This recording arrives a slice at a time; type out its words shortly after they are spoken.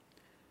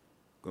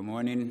Good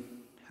morning.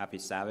 Happy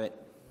Sabbath.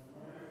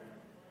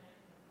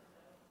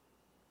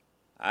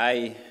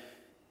 I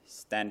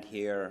stand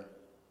here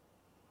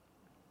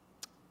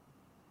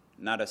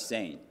not a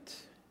saint.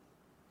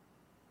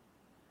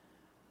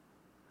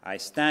 I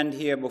stand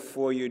here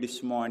before you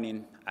this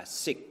morning as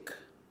sick,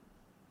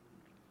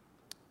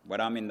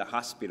 but I'm in the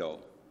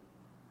hospital.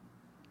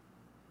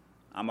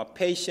 I'm a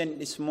patient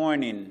this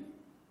morning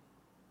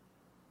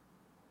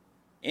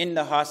in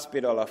the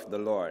hospital of the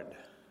Lord,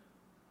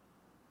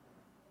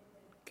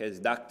 because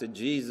Dr.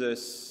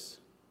 Jesus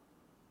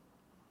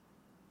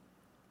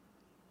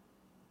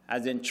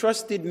has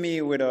entrusted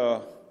me with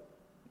a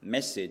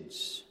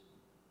message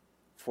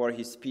for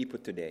his people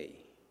today.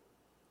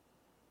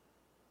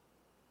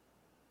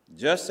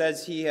 Just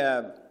as he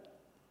has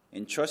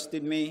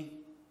entrusted me,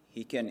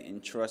 he can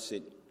entrust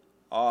it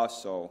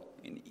also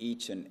in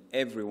each and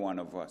every one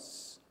of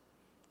us.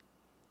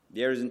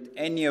 There isn't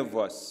any of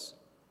us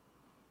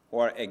who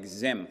are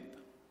exempt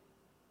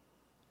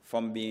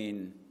from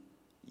being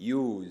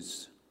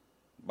used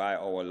by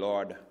our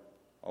Lord,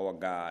 our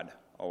God,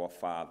 our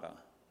Father.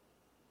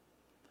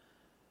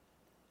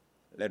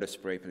 Let us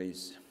pray,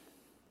 please.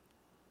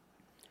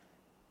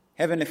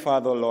 Heavenly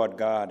Father, Lord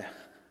God,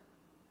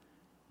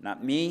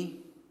 not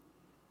me,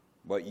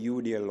 but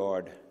you, dear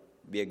Lord,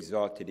 be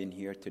exalted in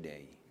here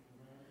today.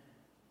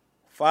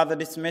 Father,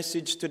 this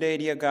message today,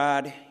 dear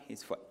God,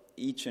 is for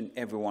each and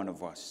every one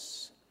of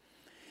us,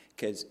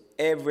 because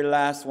every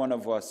last one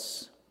of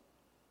us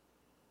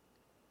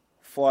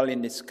fall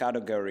in this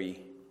category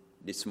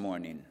this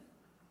morning.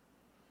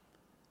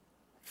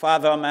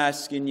 Father, I'm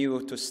asking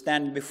you to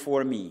stand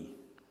before me.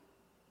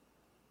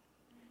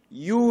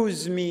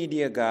 Use me,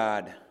 dear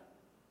God,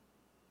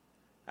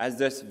 as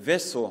this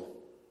vessel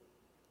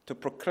to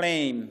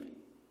proclaim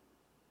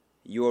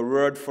your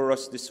word for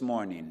us this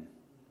morning.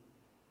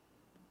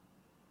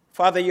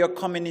 Father, your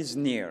coming is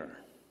near.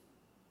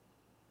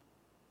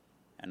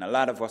 And a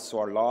lot of us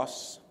are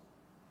lost.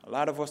 A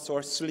lot of us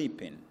are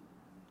sleeping.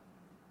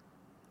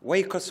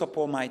 Wake us up,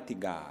 Almighty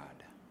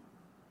God.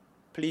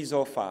 Please,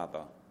 oh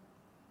Father,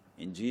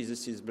 in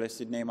Jesus'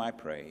 blessed name I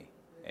pray.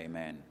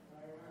 Amen.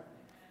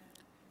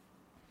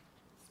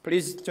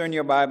 Please turn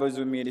your Bibles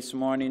with me this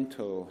morning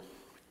to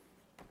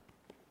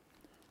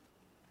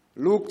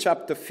Luke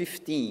chapter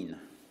 15.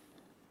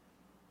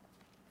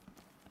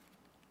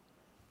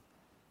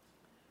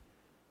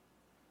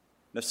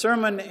 The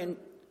sermon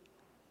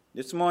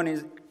this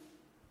morning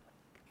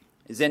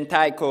is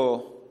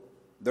entitled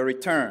The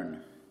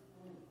Return.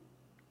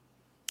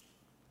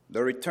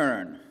 The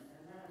Return.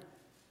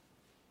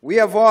 We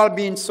have all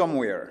been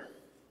somewhere.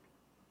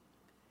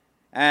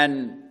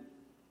 And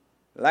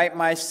like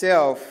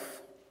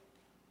myself,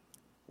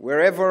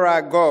 wherever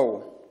I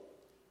go,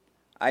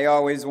 I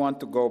always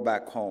want to go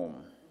back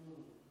home.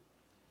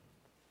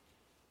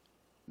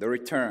 The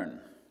return.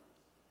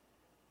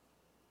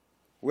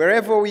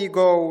 Wherever we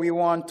go, we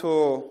want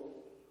to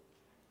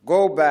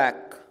go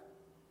back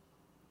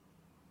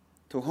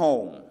to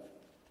home.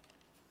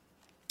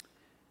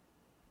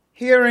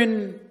 Here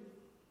in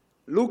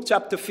Luke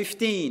chapter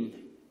 15,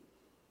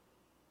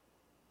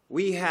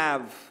 we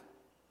have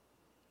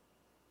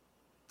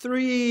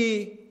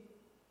three,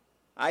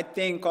 I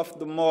think, of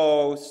the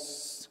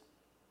most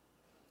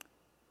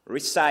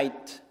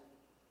recite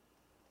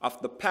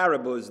of the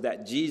parables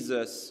that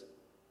Jesus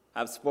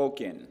has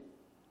spoken.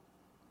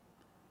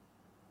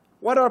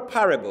 What are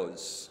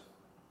parables?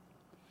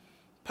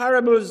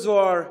 Parables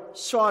are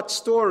short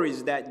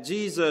stories that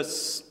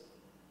Jesus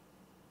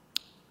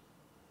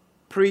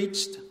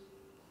preached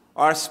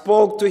or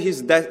spoke to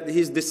his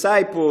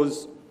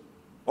disciples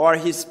or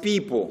his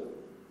people.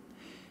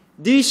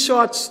 These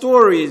short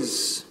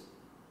stories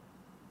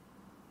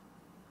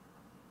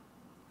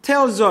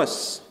tells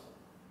us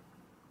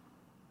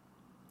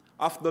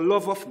of the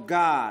love of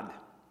God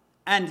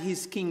and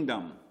his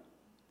kingdom.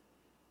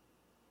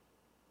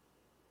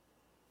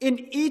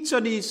 In each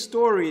of these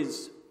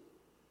stories,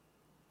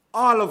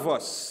 all of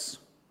us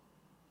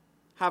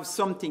have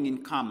something in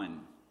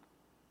common.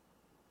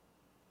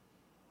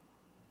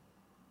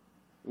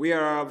 We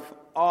have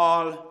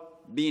all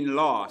been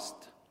lost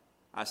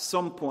at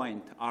some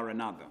point or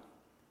another.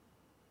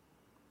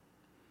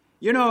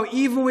 You know,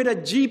 even with a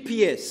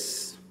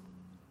GPS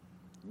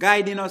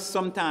guiding us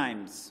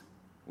sometimes,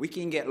 we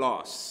can get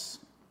lost.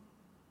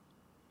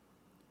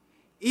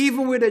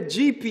 Even with a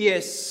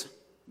GPS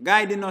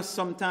guiding us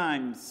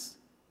sometimes,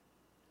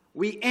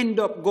 we end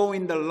up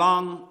going the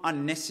long,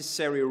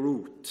 unnecessary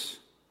route.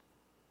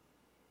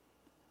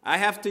 I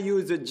have to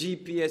use a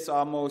GPS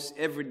almost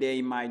every day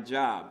in my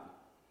job.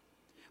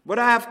 But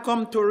I have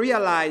come to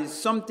realize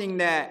something,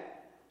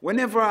 that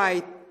whenever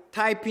I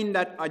type in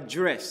that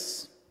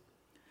address,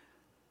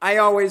 I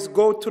always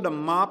go to the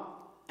map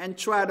and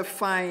try to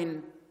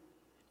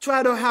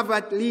have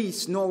at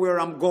least know where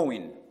I'm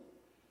going.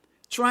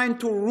 Trying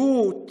to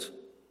route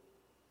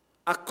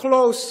a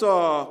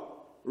closer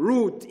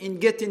route in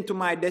getting to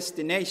my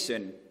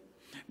destination.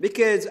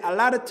 Because a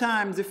lot of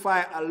times if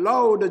I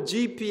allow the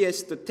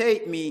GPS to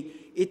take me,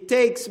 it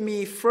takes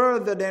me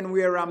further than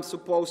where I'm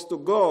supposed to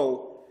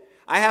go.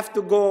 I have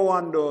to go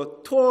on the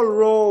toll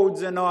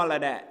roads and all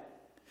of that.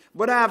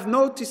 But I have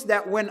noticed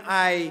that when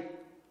I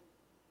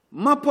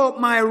map out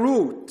my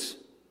route,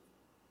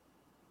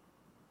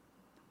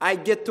 I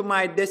get to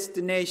my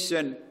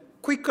destination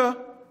quicker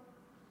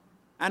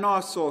and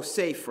also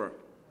safer.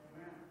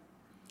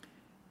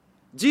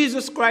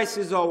 Jesus Christ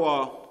is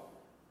our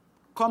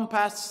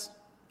compass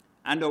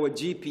and our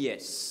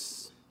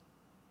GPS.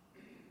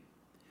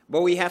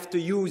 But we have to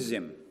use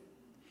him.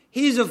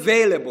 He's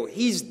available.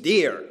 He's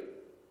there.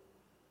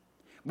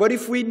 But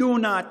if we do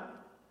not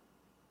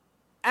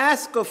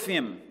ask of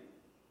him,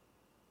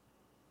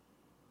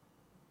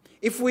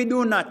 if we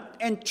do not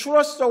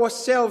entrust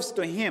ourselves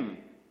to him,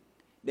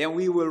 then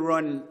we will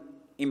run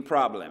in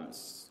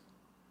problems.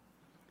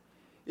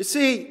 You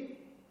see,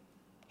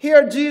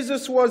 here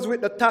Jesus was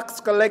with the tax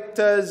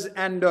collectors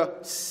and the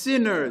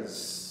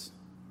sinners.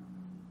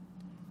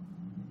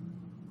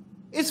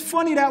 It's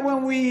funny that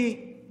when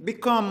we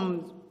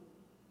become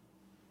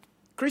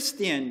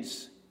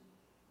Christians,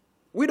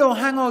 we don't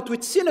hang out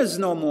with sinners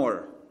no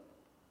more.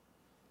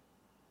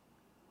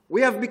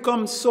 We have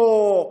become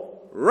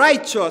so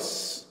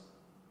righteous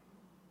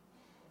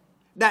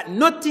that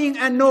nothing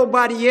and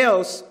nobody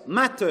else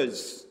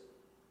matters.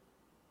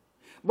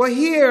 But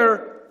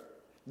here,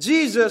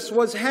 Jesus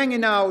was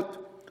hanging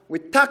out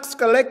with tax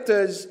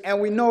collectors, and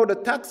we know the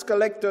tax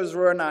collectors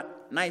were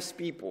not nice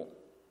people.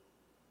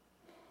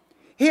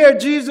 Here,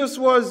 Jesus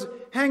was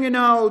hanging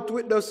out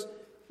with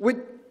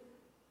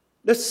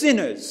the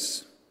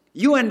sinners,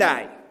 you and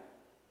I.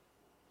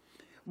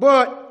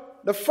 But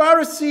the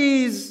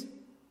Pharisees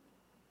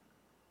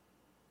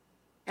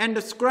and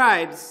the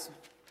scribes,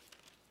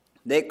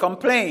 they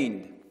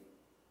complained.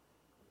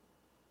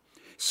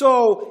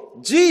 So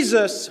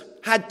Jesus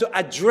had to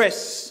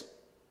address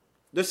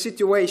the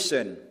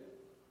situation.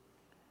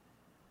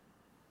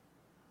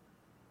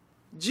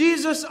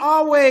 Jesus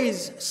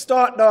always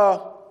start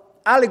the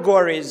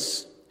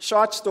allegories,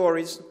 short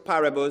stories,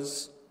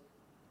 parables,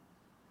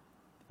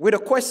 with a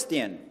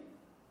question.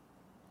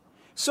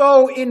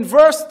 So in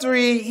verse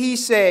 3, he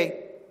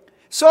say,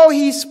 so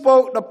he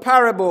spoke the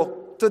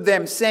parable to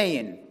them,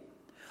 saying,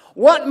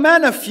 what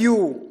man of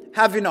you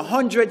having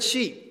 100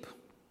 sheep,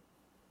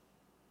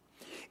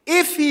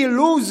 if he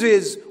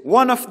loses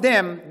one of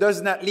them,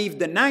 does not leave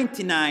the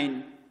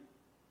 99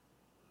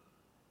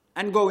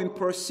 and go in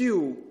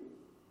pursuit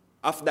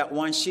of that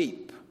one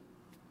sheep?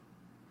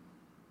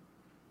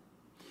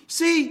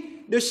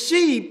 See, the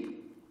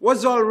sheep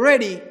was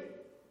already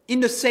in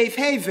the safe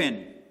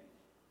haven,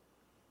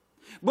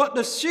 but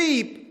the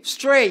sheep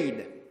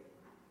strayed.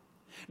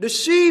 The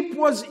sheep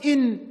was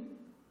in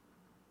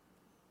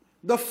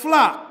the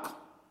flock.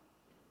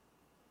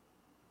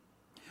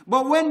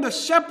 But when the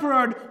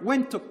shepherd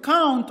went to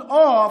count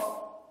off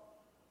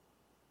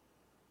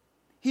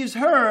his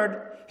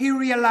herd, he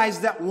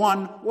realized that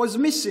one was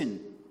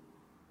missing.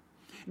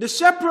 The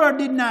shepherd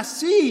did not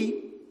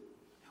see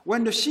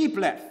when the sheep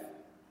left.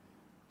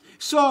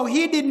 So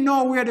he didn't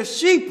know where the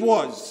sheep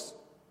was.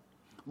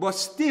 But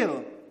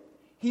still,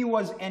 he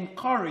was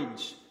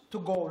encouraged to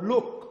go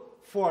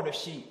look for the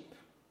sheep.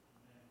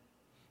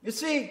 You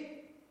see,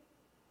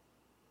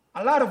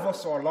 a lot of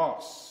us are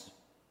lost.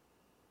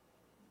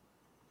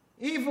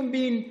 Even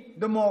being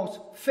the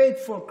most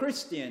faithful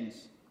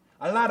Christians,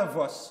 a lot of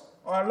us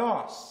are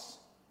lost.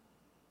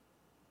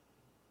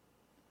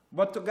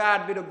 But to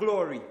God be the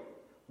glory.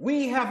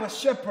 We have a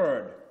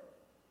shepherd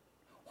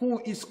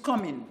who is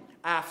coming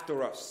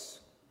after us.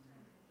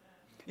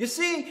 You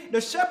see, the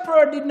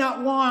shepherd did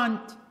not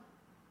want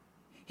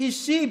his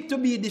sheep to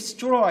be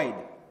destroyed.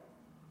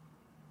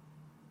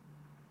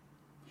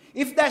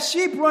 If that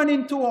sheep run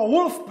into a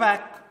wolf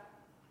pack,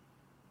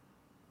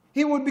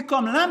 he would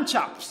become lamb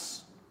chops.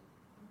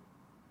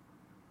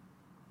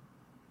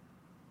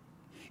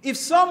 If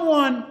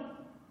someone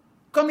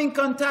come in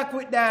contact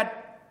with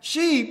that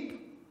sheep,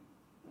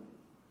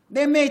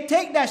 they may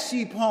take that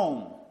sheep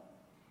home.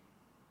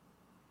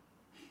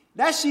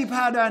 That sheep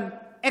had an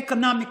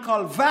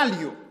economical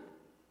value.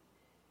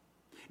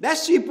 That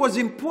sheep was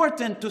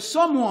important to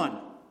someone.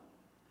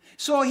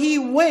 So he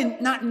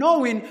went not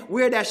knowing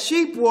where that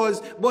sheep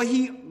was, but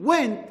he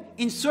went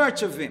in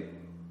search of him.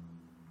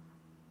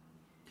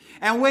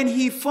 And when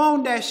he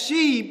found that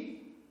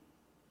sheep,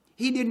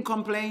 he didn't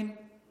complain.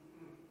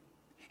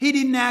 He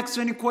didn't ask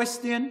any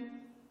question.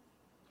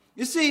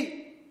 You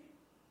see,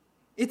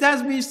 it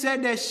has been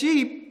said that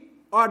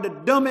sheep are the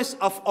dumbest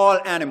of all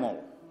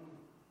animals.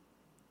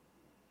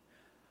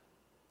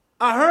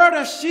 A herd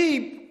of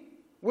sheep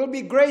will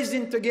be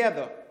grazing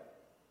together.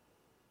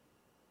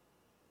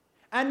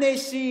 And they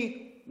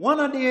see one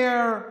of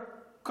their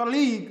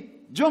colleagues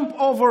jump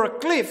over a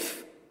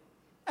cliff,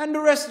 and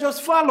the rest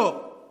just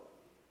follow.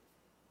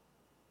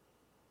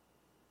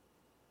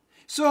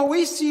 So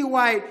we see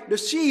why the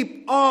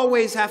sheep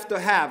always have to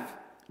have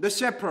the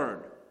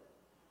shepherd.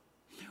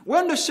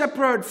 When the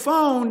shepherd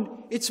found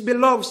its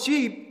beloved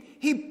sheep,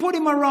 he put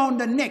him around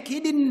the neck. He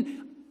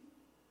didn't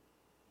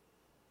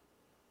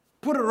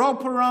put a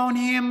rope around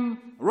him,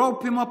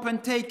 rope him up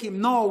and take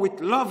him. No, with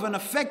love and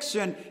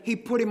affection, he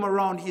put him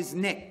around his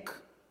neck.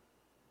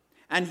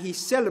 and he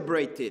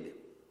celebrated,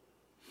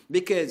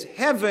 because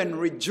heaven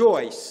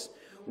rejoiced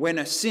when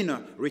a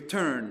sinner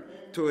returned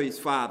to his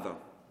father.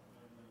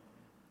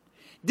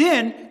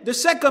 Then the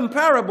second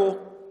parable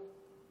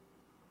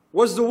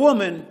was the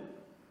woman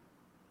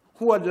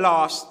who had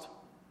lost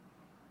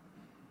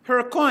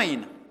her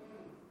coin.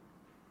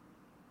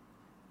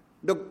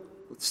 The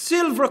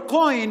silver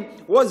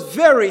coin was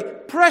very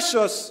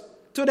precious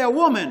to the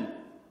woman.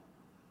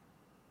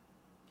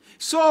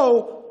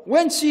 So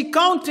when she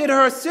counted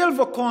her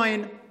silver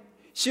coin,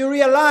 she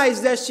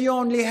realized that she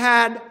only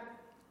had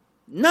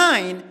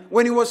 9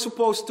 when it was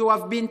supposed to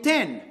have been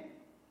 10.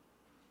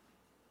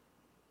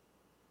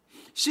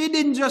 She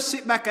didn't just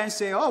sit back and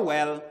say, oh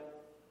well,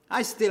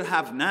 I still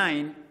have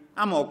 9,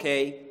 I'm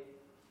okay.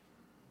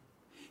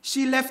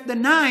 She left the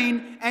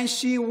 9 and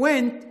she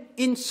went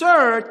in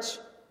search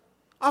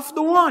of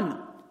the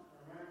 1.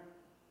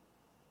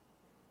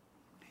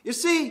 You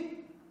see,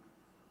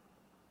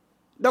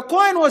 the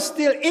coin was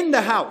still in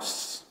the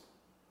house,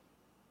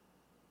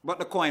 but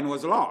the coin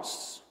was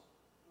lost.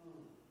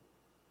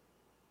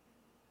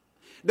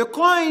 The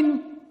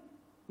coin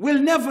will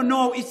never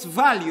know its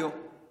value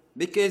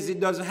because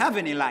it doesn't have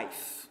any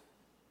life.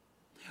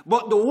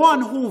 But the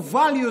one who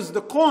values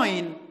the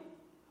coin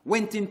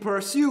went in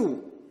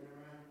pursuit.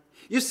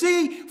 You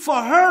see,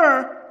 for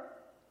her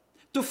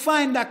to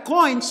find that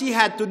coin, she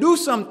had to do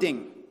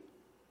something.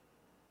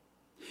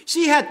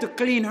 She had to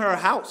clean her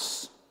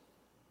house.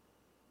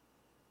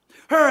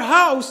 Her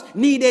house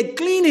needed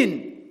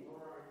cleaning.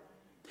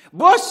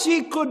 But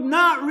she could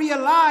not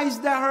realize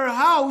that her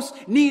house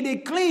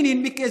needed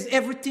cleaning because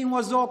everything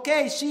was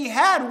okay. She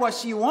had what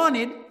she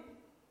wanted.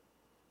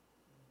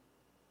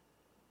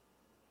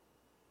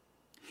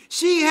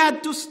 She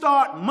had to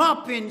start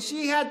mopping.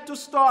 She had to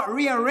start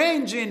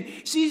rearranging.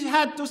 She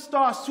had to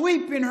start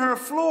sweeping her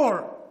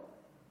floor.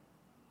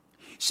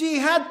 She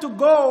had to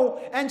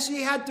go and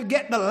she had to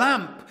get the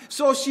lamp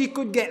so she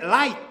could get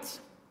light.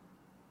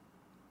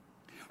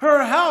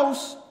 Her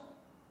house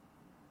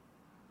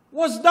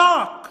was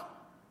dark,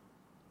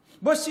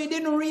 but she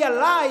didn't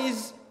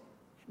realize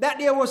that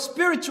there was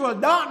spiritual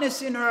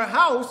darkness in her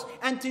house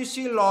until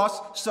she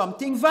lost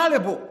something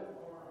valuable.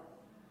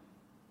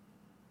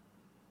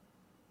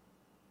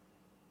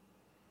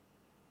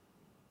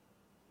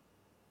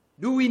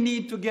 Do we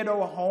need to get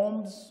our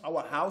homes,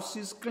 our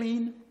houses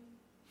clean?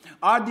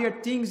 Are there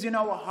things in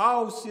our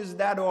houses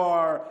that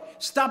are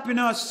stopping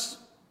us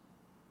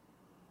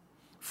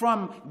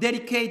from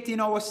dedicating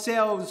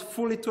ourselves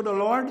fully to the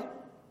Lord?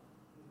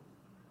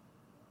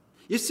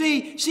 You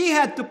see, she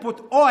had to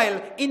put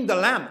oil in the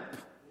lamp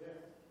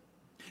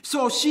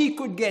so she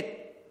could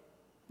get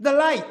the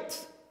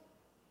light.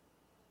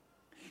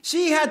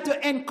 She had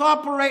to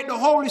incorporate the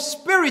Holy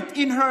Spirit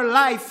in her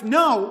life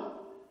now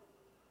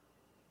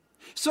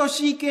so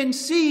she can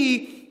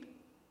see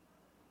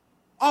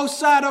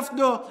outside of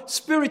the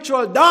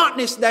spiritual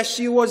darkness that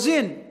she was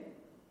in.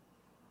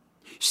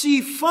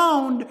 She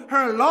found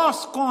her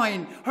lost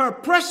coin, her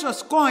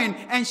precious coin,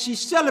 and she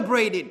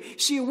celebrated.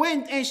 She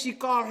went and she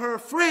called her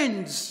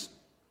friends.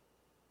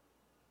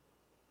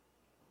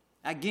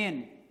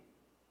 Again,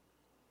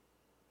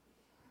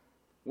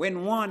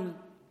 when one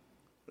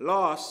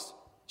lost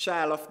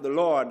child of the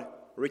Lord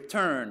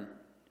return,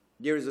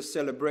 there is a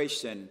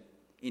celebration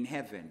in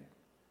heaven.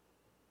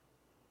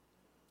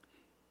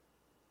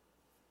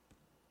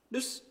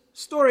 This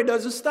story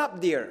doesn't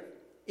stop there.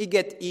 It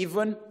gets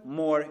even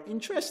more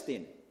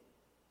interesting.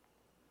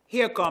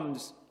 Here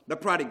comes the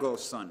prodigal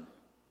son.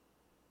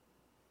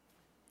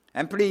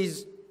 And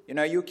please,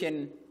 you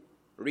can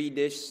read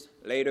this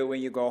later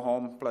when you go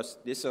home. Plus,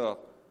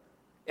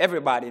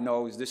 everybody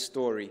knows the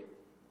story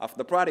of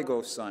the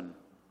prodigal son.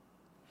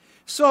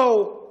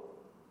 So,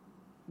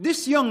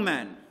 this young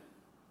man,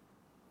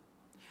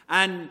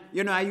 and,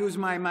 I use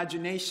my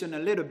imagination a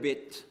little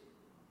bit,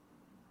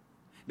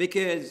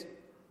 because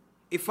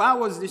if I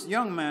was this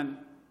young man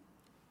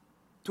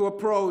to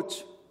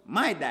approach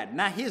my dad,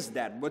 not his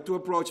dad, but to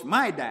approach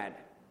my dad,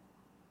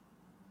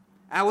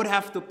 I would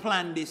have to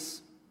plan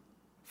this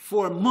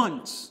for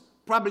months,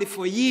 probably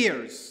for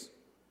years,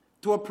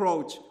 to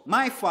approach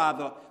my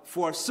father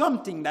for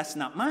something that's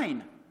not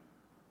mine.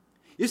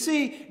 You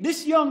see,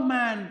 this young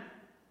man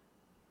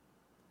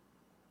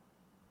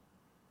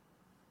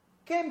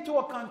came to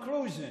a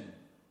conclusion.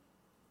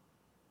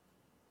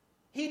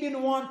 He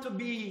didn't want to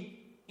be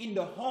in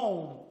the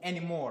home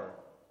anymore.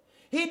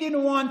 He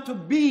didn't want to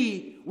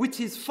be with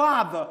his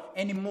father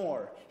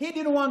anymore. He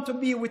didn't want to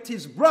be with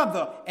his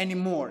brother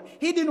anymore.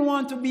 He didn't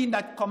want to be in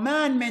that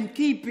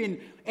commandment-keeping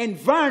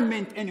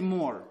environment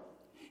anymore.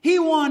 He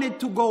wanted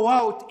to go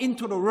out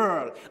into the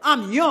world.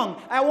 I'm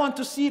young. I want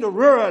to see the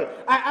world.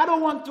 I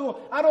don't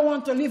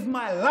want to live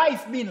my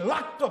life being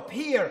locked up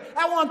here.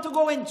 I want to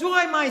go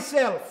enjoy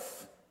myself.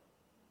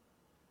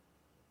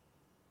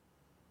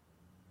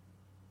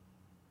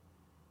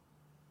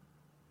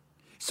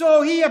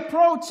 So he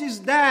approached his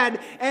dad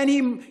and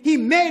he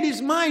made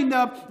his mind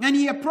up and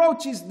he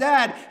approached his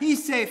dad. He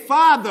said,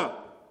 Father,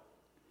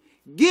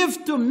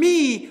 give to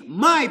me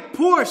my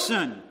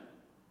portion.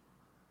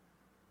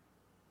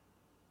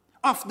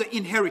 of the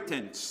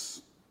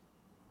inheritance.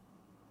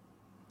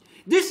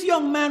 This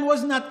young man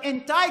was not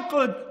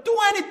entitled to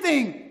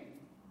anything.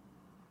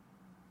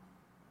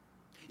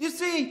 You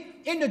see,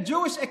 in the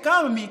Jewish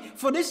economy,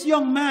 for this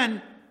young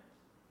man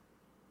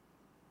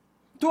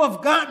to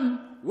have gotten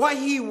what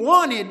he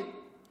wanted,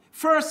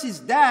 first his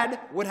dad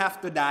would have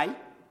to die.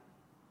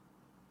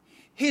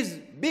 His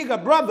bigger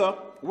brother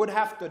would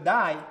have to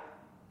die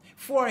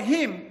for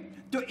him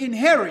to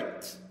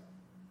inherit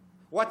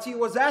what he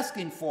was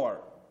asking for.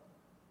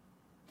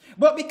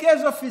 But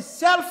because of his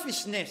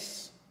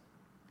selfishness,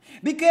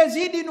 because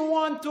he didn't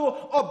want to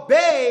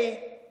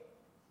obey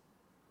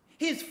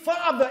his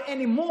father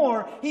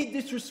anymore, he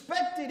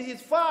disrespected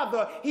his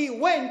father, he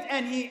went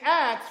and he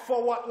asked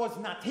for what was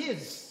not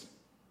his.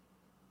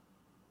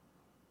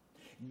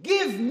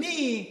 Give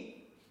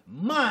me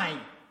my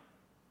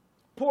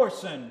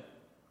portion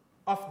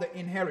of the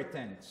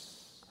inheritance.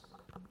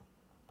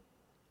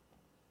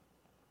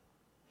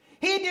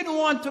 He didn't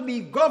want to be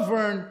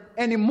governed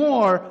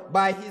anymore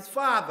by his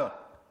father.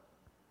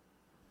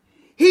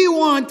 He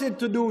wanted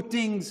to do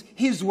things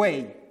his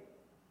way.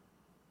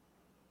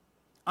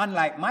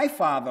 Unlike my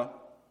father,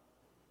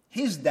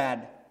 his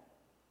dad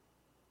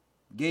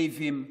gave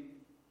him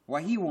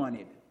what he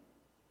wanted.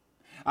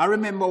 I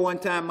remember one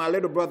time my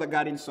little brother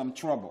got in some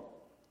trouble.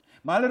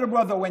 My little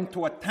brother went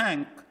to a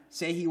tank,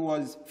 say he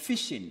was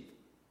fishing.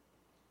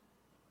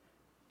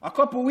 A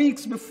couple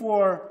weeks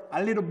before,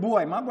 a little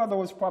boy, my brother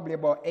was probably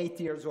about 8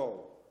 years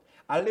old.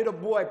 A little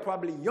boy,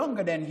 probably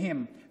younger than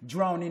him,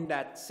 drowned in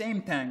that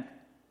same tank,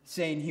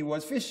 saying he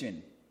was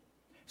fishing.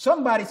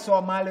 Somebody saw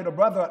my little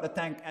brother at the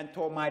tank and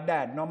told my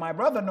dad. Now, my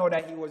brother knew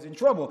that he was in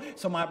trouble,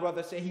 so my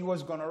brother said he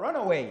was going to run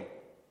away.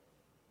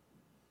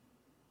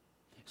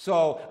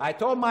 So I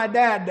told my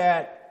dad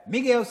that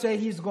Miguel said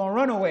he's going to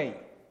run away.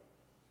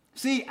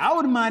 See, I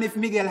wouldn't mind if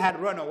Miguel had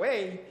run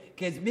away,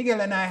 because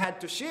Miguel and I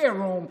had to share a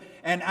room,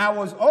 and I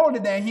was older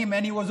than him,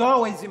 and he was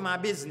always in my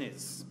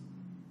business.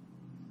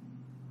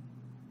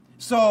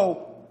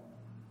 So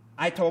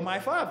I told my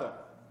father.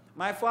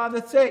 My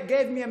father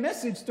gave me a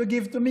message to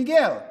give to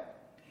Miguel.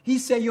 He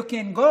said, you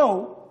can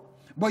go,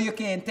 but you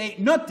can't take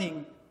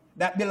nothing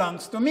that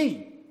belongs to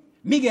me.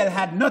 Miguel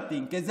had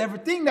nothing, because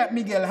everything that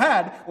Miguel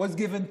had was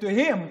given to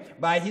him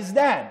by his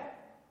dad.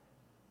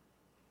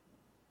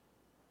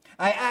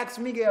 I asked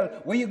Miguel,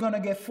 where you going to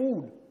get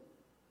food?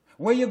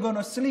 Where you going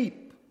to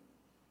sleep?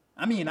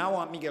 I mean, I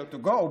want Miguel to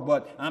go,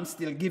 but I'm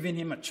still giving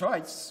him a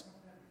choice.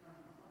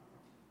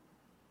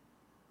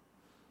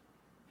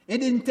 It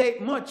didn't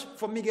take much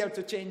for Miguel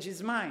to change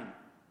his mind.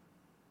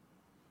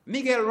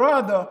 Miguel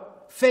rather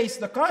face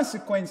the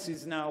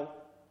consequences now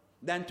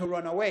than to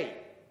run away.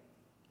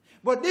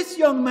 But this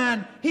young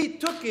man, he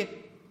took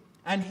it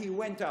and he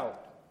went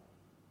out.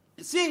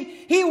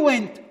 See, he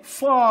went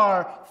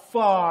far,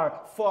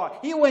 far, far.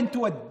 He went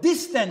to a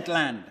distant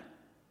land.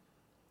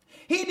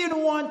 He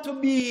didn't want to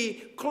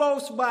be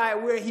close by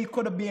where he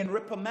could have been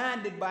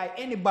reprimanded by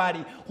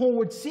anybody who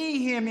would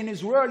see him in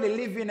his worldly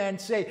living and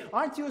say,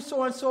 aren't you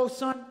so-and-so,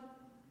 son?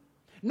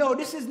 No,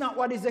 this is not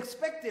what is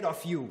expected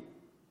of you.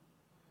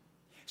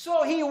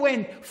 So he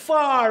went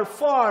far,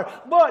 far.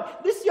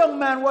 But this young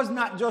man was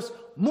not just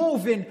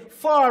moving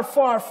far,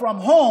 far from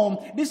home.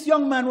 This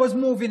young man was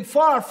moving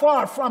far,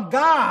 far from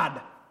God.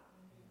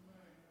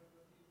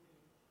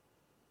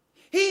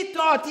 He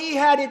thought he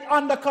had it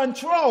under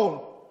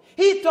control.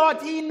 He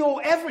thought he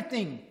knew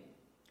everything.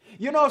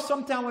 You know,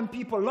 sometimes when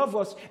people love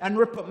us and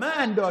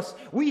reprimand us,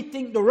 we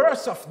think the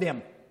worst of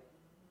them.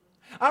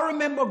 I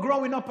remember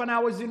growing up and I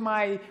was in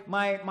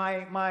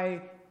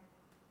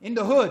in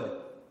the hood.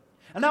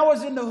 And I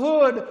was in the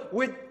hood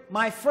with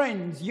my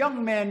friends,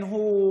 young men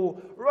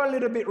who were a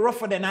little bit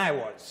rougher than I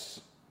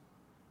was.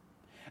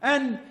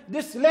 And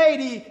this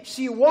lady,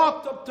 she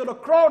walked up to the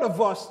crowd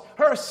of us.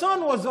 Her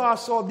son was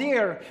also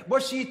there,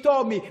 but she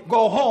told me,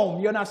 go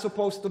home, you're not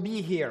supposed to be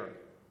here.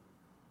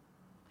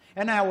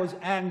 And I was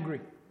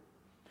angry.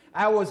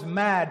 I was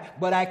mad,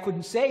 but I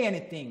couldn't say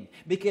anything,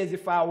 because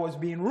if I was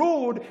being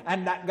rude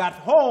and that got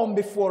home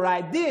before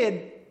I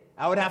did,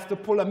 I would have to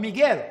pull a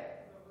Miguel.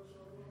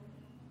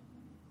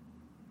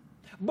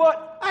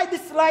 But I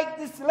disliked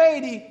this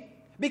lady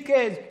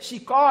because she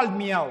called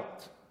me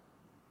out.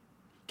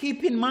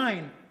 Keep in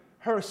mind,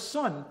 her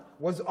son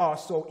was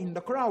also in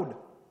the crowd.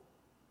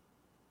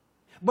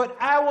 But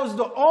I was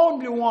the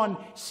only one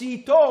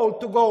she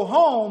told to go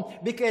home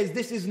because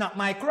this is not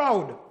my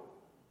crowd.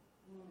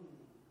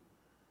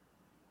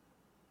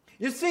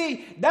 You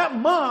see, that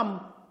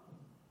mom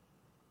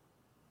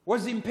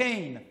was in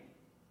pain.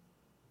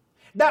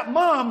 That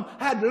mom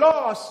had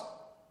lost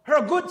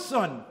her good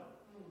son.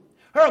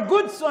 Her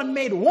good son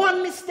made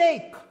one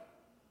mistake.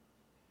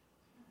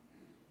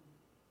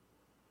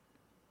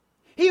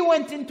 He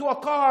went into a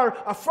car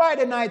a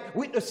Friday night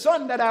with the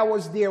son that I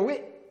was there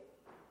with.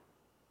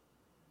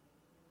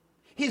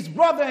 His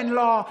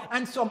brother-in-law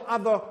and some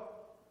other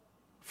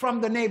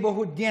from the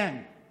neighborhood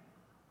gang.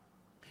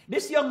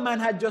 This young man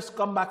had just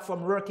come back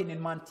from working in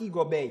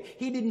Montego Bay.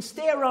 He didn't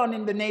stay around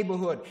in the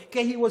neighborhood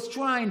because he was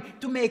trying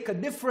to make a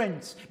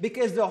difference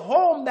because the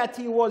home that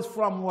he was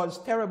from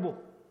was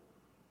terrible.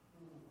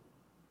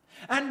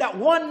 And that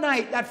one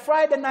night, that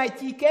Friday night,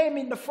 he came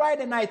in the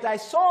Friday night. I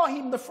saw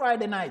him the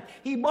Friday night.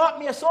 He bought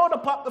me a soda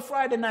pop the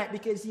Friday night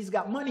because he's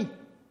got money.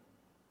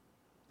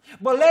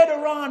 But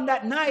later on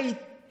that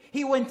night,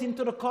 he went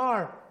into the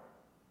car.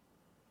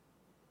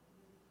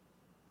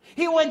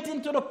 He went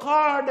into the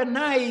car the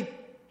night,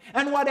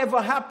 and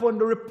whatever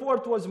happened, the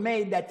report was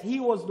made that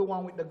he was the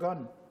one with the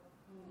gun.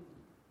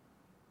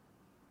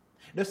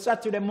 The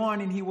Saturday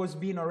morning, he was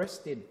being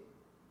arrested.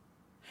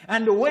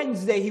 And the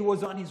Wednesday, he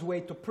was on his way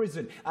to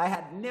prison. I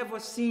had never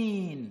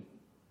seen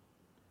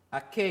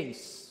a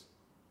case.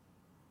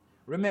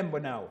 Remember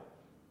now,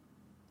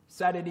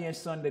 Saturday and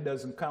Sunday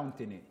doesn't count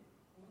in it.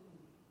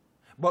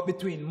 But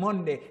between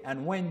Monday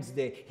and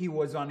Wednesday, he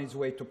was on his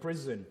way to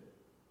prison.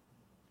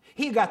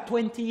 He got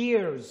 20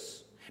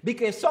 years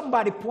because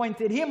somebody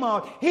pointed him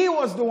out. He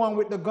was the one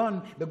with the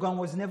gun. The gun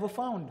was never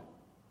found.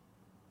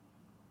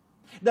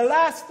 The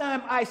last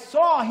time I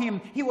saw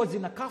him, he was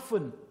in a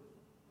coffin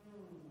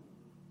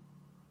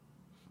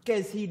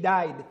because he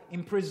died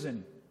in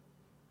prison.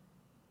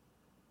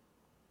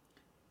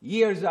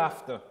 Years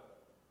after,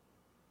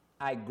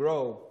 I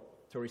grow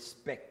to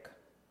respect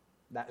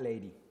that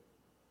lady.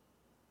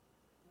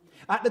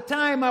 At the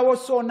time, I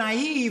was so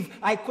naive,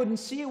 I couldn't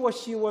see what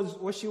she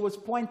was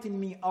pointing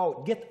me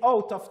out. Get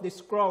out of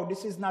this crowd.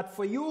 This is not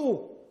for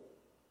you.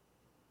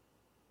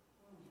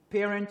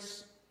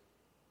 Parents,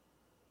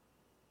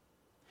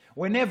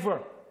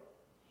 whenever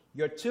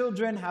your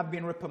children have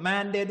been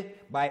reprimanded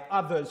by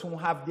others who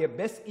have their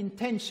best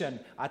intention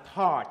at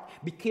heart,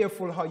 be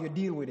careful how you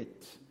deal with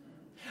it.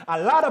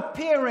 A lot of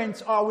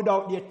parents are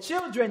without their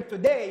children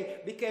today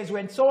because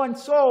when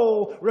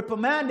so-and-so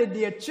reprimanded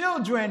their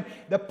children,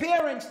 the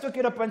parents took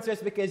it up and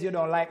says, because you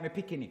don't like me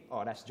picking it.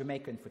 Oh, that's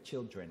Jamaican for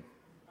children.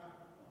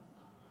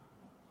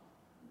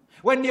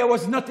 When there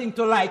was nothing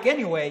to like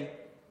anyway.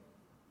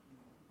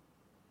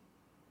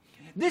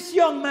 This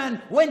young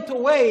man went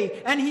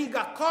away and he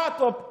got caught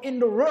up in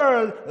the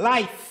world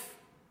life.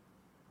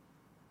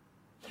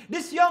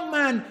 This young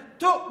man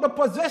took the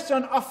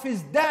possession of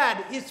his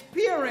dad, his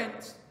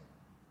parents,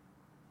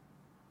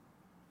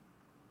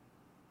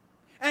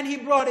 and he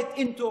brought it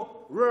into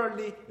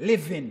worldly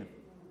living.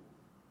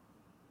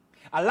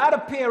 A lot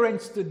of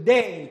parents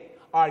today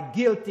are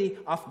guilty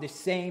of the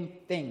same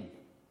thing.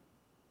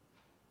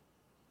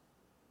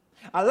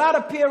 A lot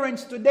of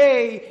parents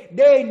today,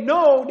 they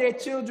know their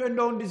children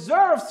don't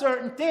deserve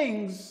certain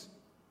things.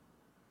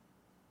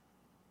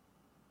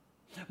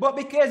 But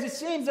because it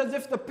seems as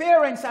if the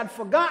parents had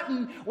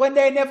forgotten when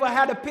they never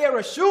had a pair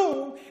of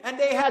shoes and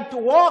they had to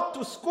walk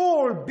to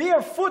school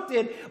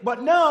barefooted,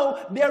 but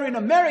now they're in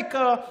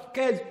America,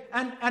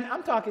 and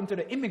I'm talking to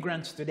the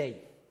immigrants today.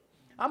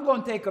 I'm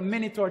going to take a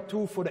minute or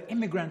two for the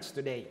immigrants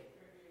today.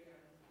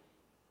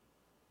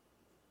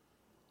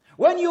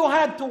 When you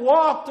had to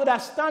walk to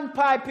that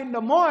standpipe in the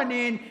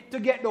morning to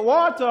get the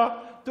water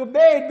to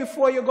bathe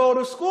before you go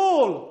to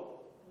school.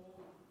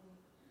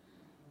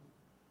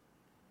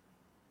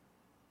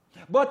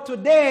 But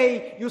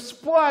today, you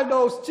spoil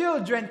those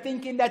children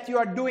thinking that you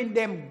are doing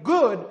them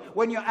good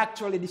when you're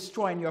actually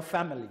destroying your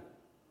family.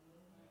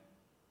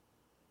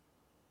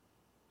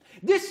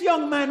 This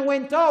young man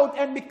went out,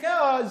 and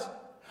because,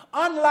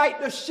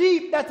 unlike the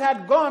sheep that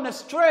had gone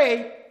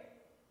astray,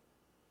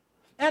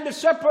 and the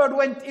shepherd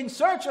went in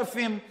search of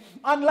him,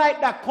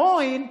 unlike that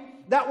coin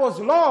that was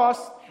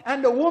lost,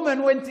 and the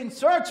woman went in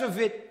search of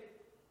it,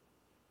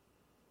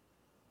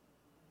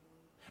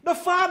 the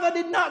father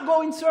did not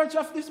go in search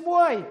of this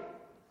boy.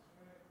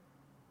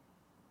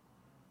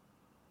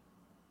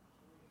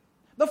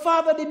 The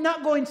father did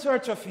not go in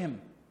search of him.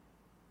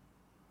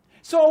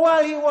 So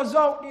while he was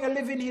out there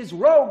living his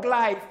rogue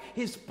life,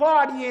 his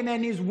partying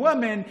and his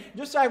women,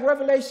 just like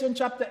Revelation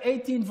chapter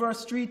 18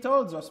 verse 3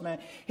 tells us, man,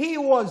 he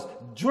was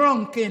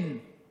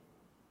drunken.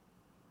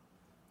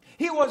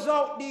 He was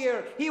out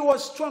there, he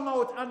was strung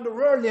out on the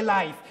worldly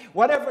life.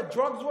 Whatever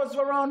drugs was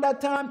around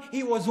that time,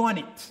 he was on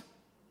it.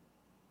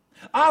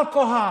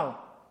 Alcohol.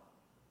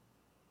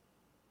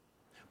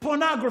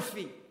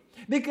 Pornography.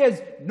 Because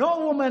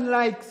no woman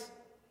likes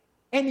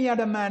any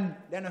other man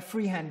than a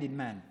free-handed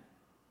man.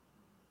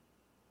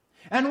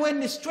 And when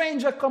the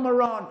stranger come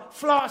around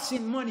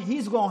flossing money,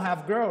 he's going to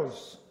have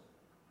girls.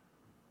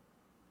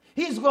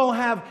 He's going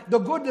to have the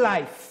good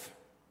life.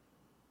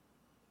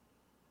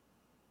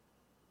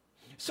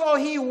 So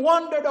he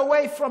wandered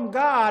away from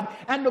God,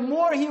 and the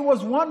more he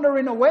was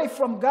wandering away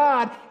from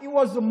God, it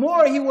was the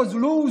more he was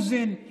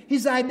losing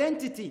his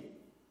identity.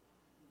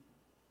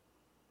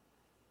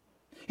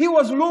 He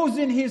was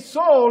losing his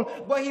soul,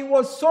 but he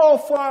was so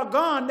far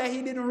gone that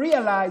he didn't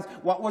realize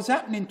what was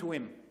happening to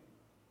him.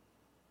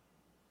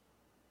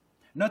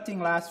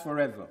 Nothing lasts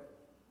forever.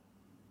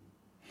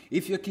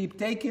 If you keep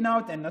taking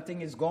out and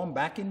nothing is going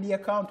back in the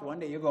account, one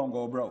day you're going to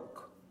go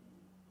broke.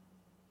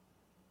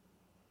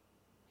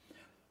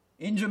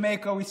 In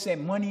Jamaica, we say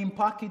money in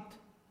pocket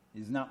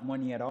is not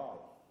money at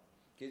all.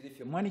 Because if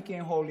your money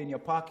can't hold in your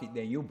pocket,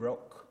 then you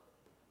broke.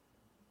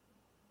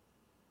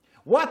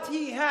 What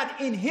he had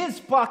in his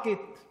pocket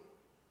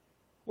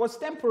was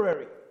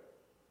temporary.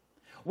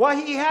 What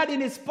he had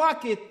in his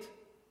pocket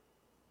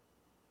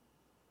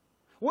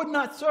would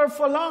not serve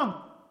for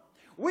long.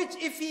 Which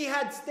if he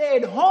had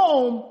stayed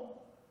home,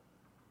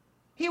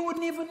 he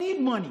wouldn't even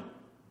need money.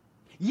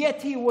 Yet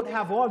he would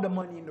have all the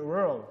money in the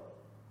world.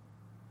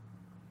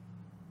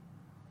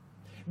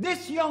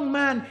 This young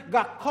man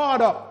got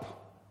caught up.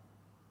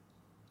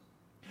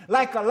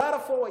 Like a lot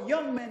of our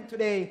young men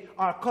today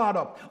are caught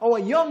up. Our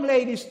young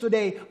ladies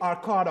today are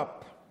caught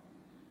up.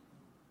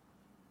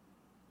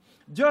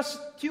 Just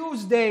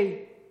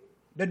Tuesday,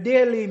 the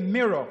Daily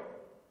Mirror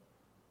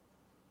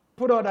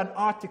put out an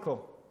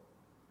article,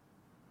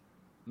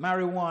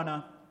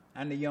 Marijuana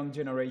and the Young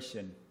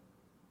Generation.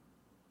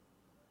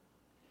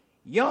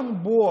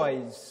 Young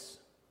boys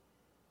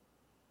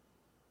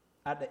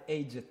at the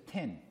age of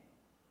 10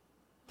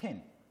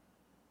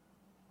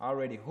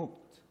 already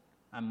hooked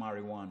on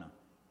marijuana.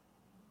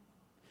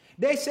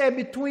 They say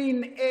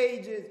between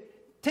ages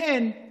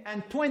 10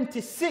 and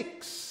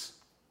 26,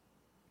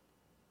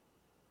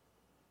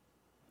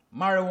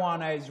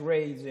 marijuana is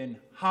raising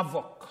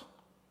havoc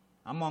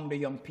among the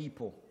young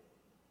people.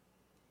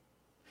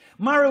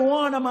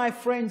 Marijuana, my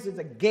friends, is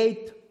a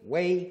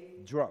gateway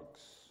drug.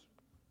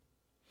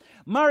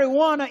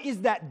 Marijuana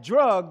is that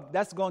drug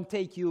that's going to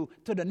take you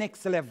to the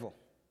next level.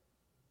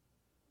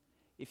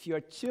 If your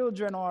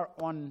children are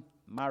on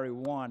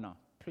marijuana,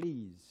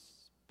 please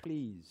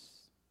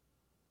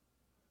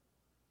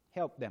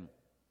help them.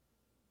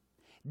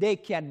 They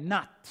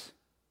cannot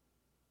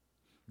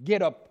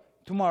get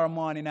up tomorrow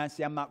morning and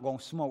say, I'm not going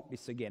to smoke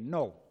this again.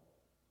 No.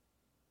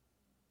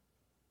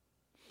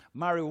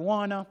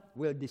 Marijuana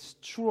will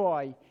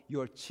destroy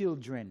your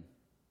children.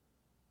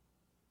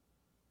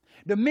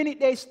 The minute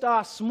they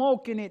start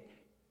smoking it,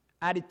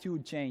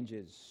 attitude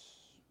changes.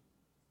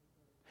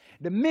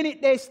 The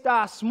minute they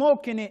start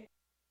smoking it,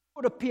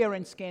 the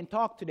parents can't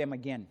talk to them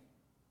again.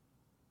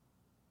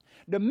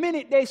 The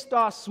minute they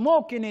start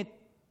smoking it,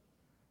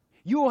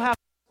 you have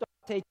to start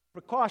taking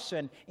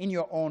precaution in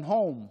your own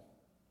home.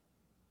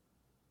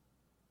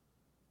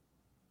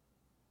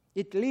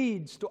 It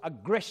leads to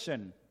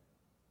aggression.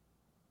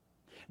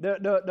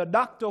 The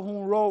doctor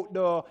who wrote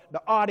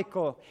the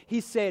article,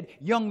 he said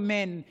young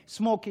men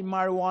smoking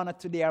marijuana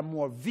today are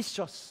more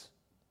vicious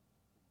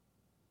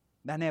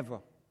than ever.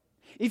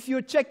 If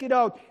you check it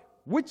out,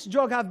 which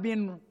drug have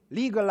been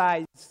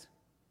legalized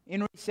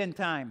in recent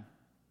time?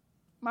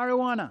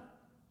 Marijuana.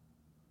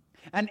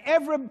 And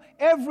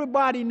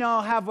everybody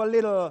now have a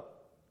little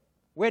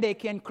where they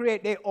can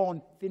create their own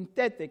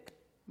synthetic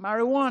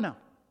marijuana.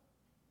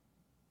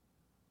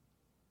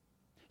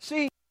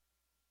 See,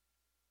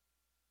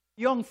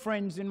 young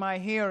friends in my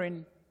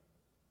hearing,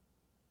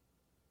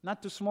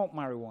 not to smoke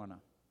marijuana.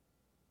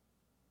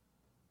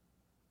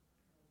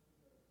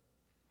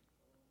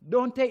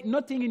 Don't take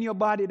nothing in your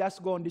body that's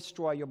going to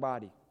destroy your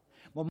body.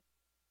 But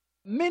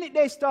the minute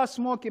they start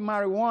smoking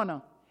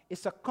marijuana,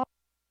 it's accompanied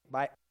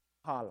by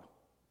alcohol.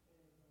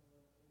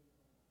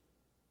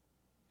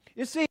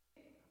 You see,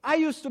 I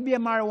used to be a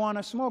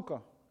marijuana smoker.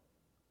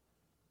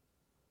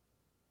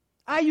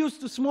 I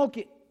used to smoke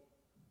it.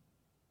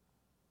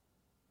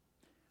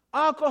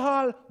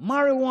 Alcohol,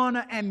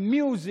 marijuana, and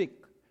music.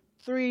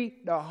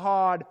 3, the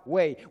hard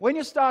way. When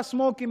you start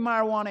smoking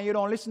marijuana, you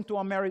don't listen to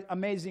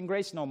Amazing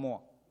Grace no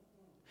more.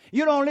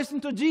 You don't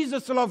listen to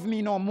Jesus Love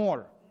Me no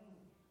more.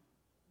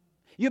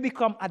 You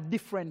become a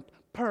different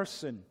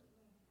person.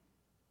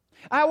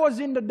 I was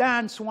in the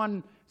dance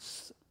one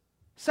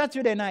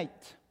Saturday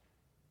night.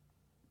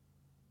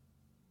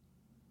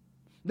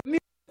 The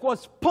music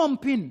was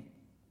pumping.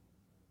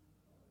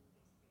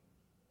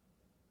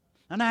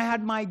 And I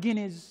had my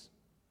Guinness.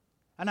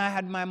 And I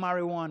had my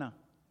marijuana.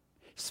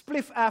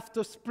 Spliff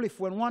after spliff.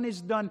 When one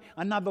is done,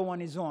 another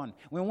one is on.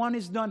 When one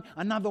is done,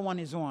 another one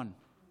is on.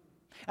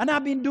 And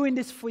I've been doing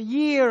this for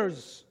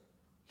years.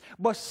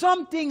 But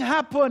something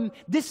happened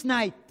this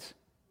night.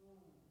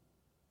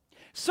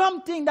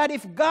 Something that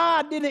if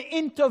God didn't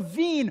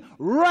intervene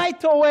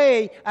right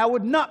away, I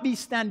would not be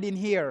standing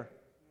here.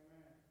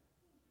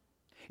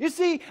 You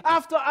see,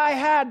 after I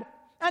had,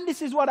 and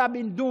this is what I've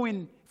been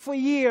doing for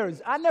years,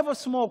 I never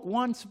smoke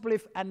one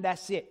spliff and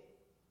that's it.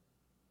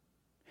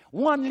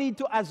 One lead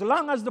to, as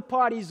long as the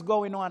party is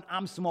going on,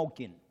 I'm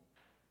smoking.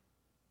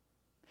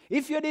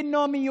 If you didn't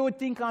know me, you would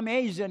think I'm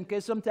Asian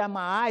because sometimes my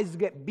eyes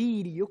get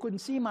beady. You couldn't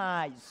see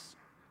my eyes.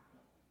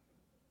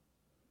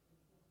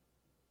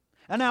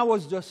 And I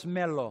was just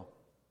mellow.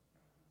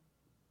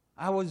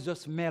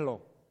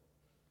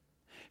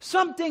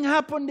 Something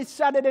happened this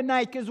Saturday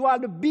night because while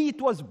the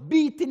beat was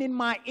beating in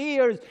my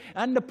ears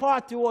and the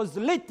party was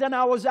lit and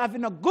I was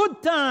having a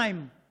good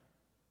time,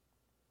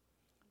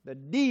 the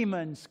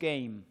demons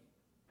came.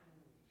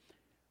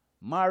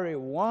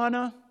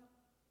 Marijuana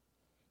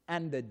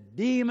and the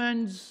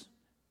demons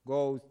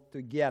go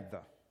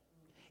together.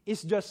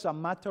 It's just a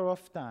matter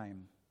of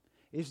time.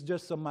 It's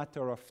just a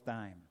matter of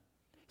time.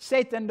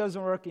 Satan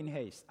doesn't work in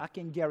haste. I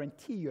can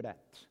guarantee you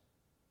that.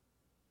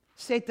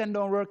 Satan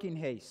don't work in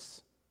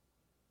haste.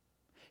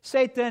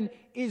 Satan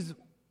is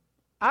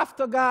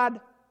after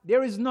God.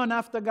 There is none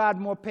after God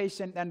more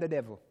patient than the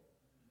devil.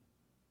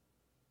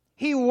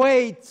 He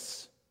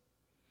waits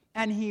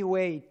and he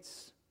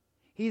waits.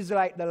 He's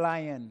like the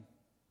lion,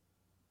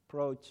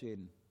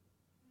 approaching,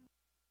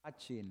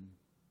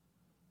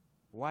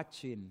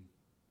 watching.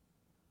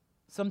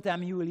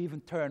 Sometimes he will even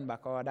turn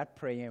back. Oh, that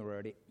prayer ain't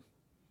worth it.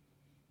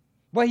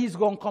 But he's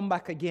going to come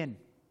back again.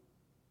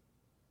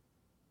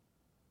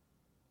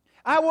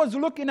 I was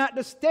looking at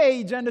the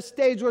stage, and the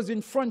stage was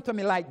in front of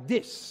me like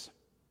this.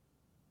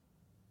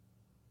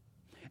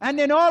 And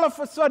then all of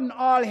a sudden,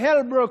 all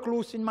hell broke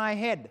loose in my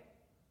head.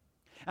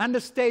 And the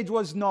stage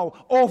was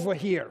now over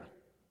here.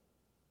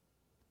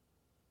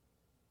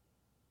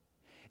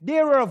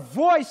 There were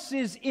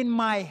voices in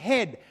my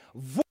head.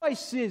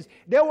 Voices.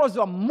 There was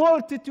a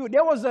multitude.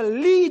 There was a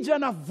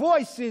legion of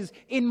voices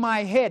in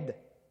my head.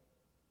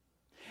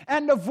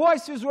 And the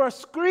voices were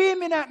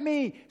screaming at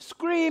me.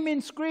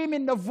 Screaming,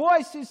 screaming. The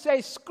voices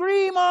say,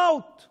 scream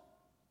out.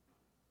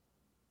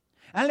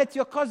 And let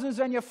your cousins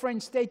and your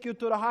friends take you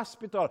to the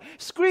hospital.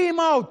 Scream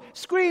out,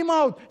 scream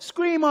out,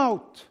 scream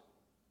out.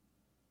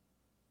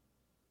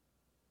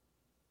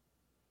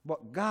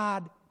 But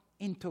God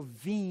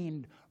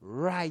intervened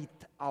right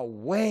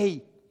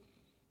away.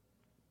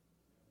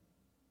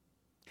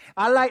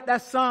 I like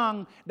that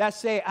song that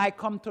say, I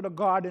come to the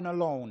garden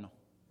alone.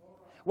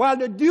 While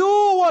the dew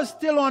was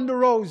still on the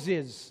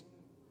roses.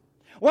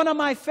 One of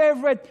my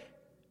favorite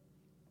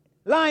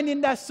lines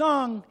in that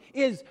song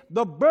is,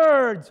 the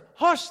birds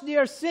hush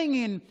their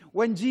singing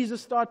when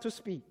Jesus started to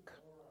speak.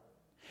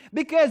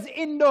 Because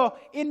in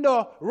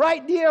the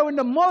right there in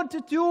the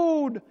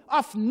multitude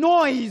of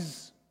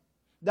noise,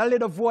 the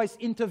little voice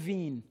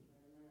intervened.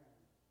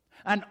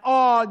 And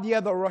all the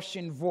other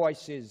rushing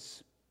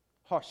voices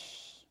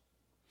hush.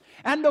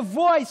 And the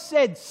voice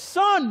said,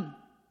 son.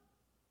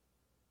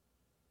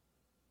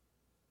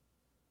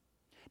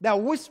 That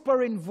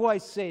whispering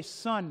voice says,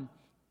 son,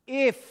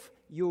 if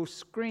you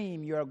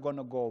scream, you're going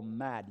to go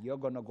mad. You're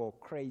going to go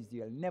crazy.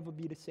 You'll never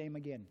be the same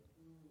again.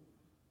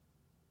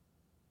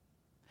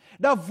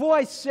 The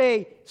voice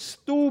say,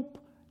 stoop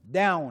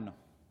down.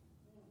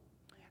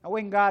 And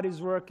when God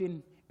is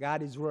working,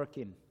 God is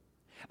working.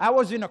 I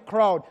was in a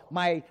crowd.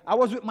 I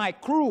was with my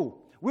crew.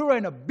 We were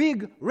in a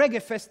big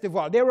reggae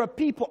festival. There were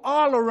people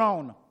all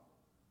around.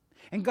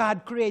 And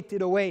God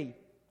created a way.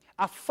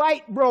 A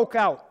fight broke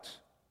out.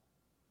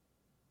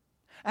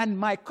 And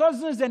my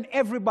cousins and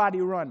everybody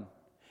run.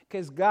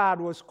 Because God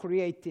was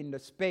creating the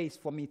space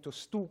for me to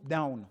stoop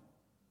down.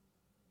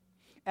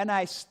 And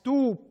I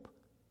stoop.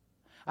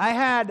 I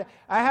had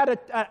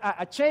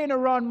a chain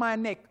around my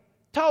neck.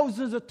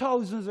 Thousands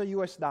of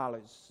US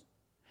dollars.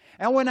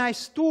 And when I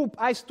stooped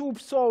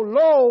so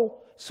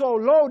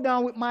low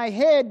down with my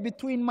head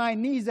between my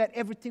knees that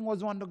everything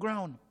was on the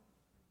ground.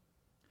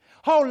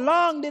 How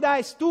long did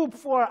I stoop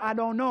for? I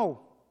don't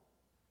know.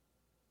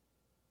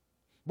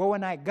 But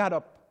when I got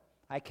up,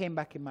 I came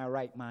back in my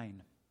right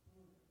mind.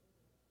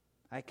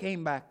 I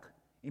came back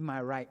in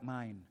my right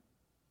mind.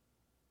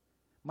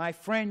 My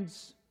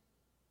friends,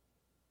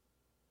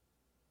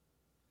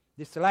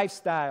 this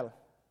lifestyle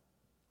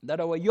that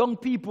our young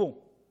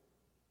people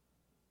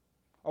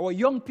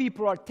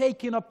are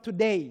taking up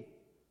today,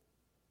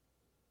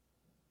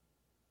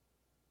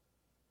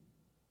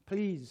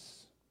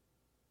 please,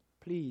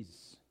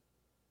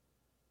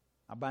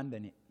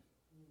 abandon it.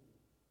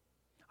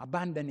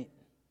 Abandon it.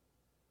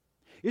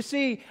 You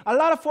see, a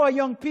lot of our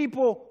young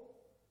people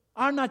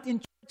are not in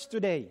church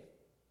today.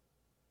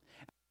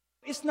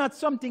 It's not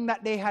something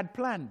that they had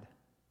planned.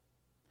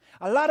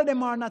 A lot of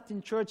them are not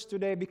in church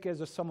today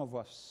because of some of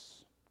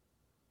us.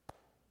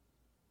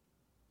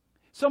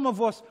 Some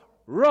of us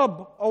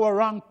rub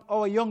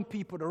our young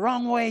people the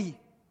wrong way.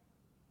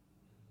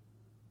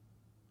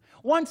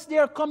 Once they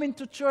are coming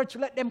to church,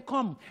 let them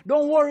come.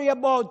 Don't worry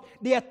about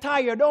the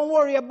attire. Don't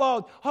worry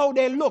about how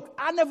they look.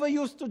 I never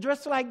used to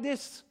dress like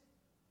this.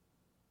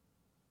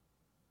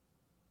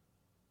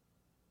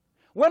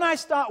 When I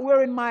start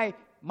wearing my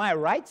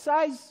right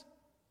size,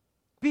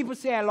 people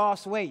say I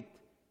lost weight.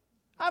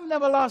 I've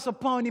never lost a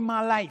pound in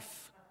my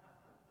life.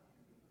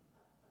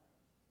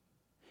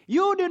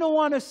 You didn't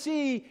want to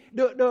see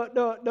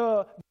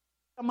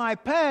my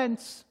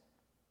pants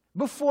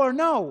before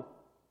now.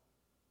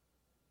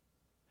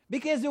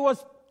 Because it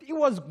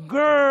was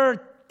girth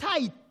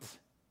tight.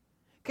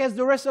 Because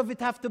the rest of it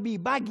have to be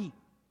baggy.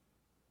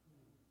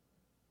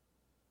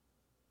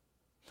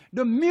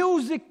 The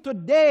music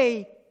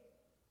today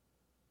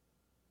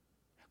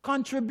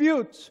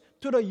contributes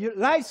to the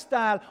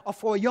lifestyle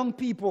of our young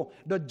people,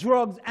 the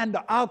drugs and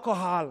the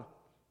alcohol.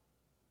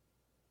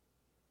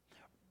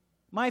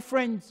 My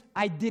friends,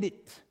 I did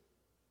it.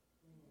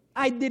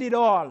 I did it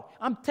all.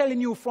 I'm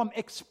telling you from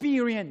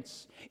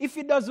experience. If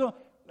it doesn't,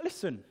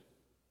 listen.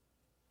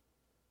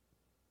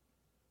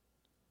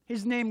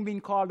 His name being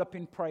called up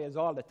in prayers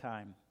all the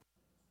time.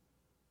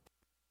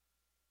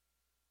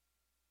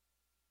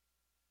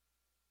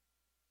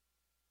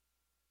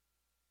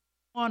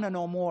 I want to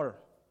know more.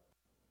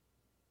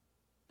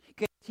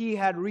 he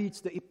had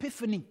reached the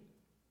epiphany.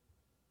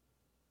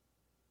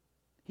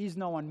 He's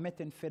now on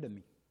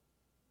methamphetamine.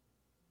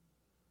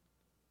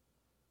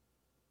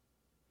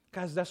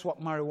 Because that's what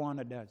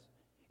marijuana does.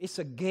 It's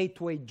a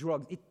gateway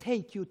drug. It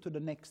takes you to the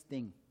next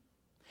thing.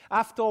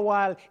 After a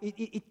while,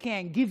 it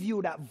can't give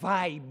you that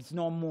vibes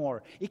no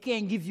more. It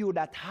can't give you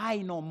that high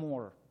no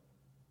more.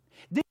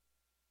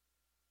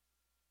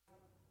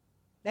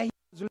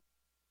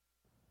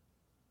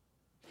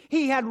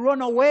 He had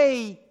run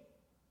away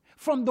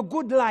from the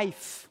good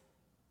life,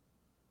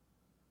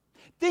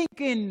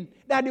 thinking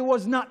that it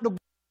was not the good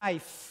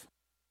life.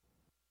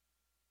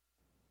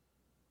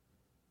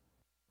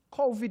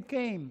 COVID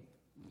came.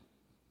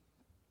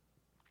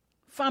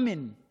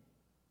 Famine.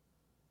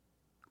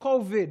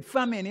 COVID,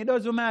 famine, it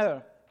doesn't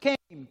matter.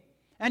 Came.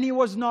 And he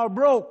was now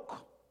broke.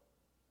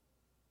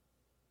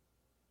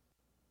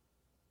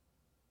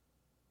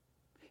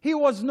 He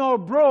was now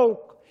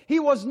broke. He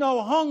was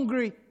now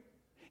hungry.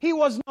 He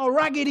was now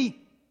raggedy.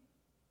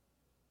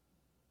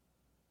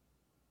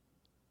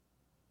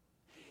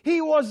 He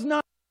was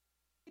not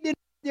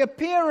the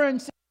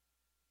appearance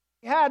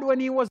he had when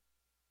he was.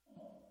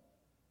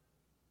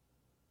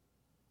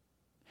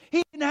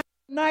 He didn't have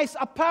nice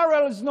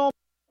apparels no more,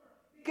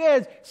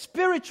 because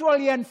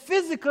spiritually and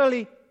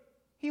physically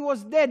he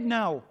was dead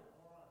now.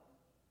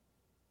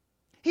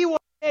 He was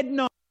dead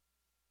now.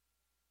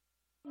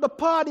 The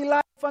party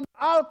life and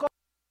alcohol,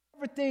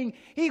 everything.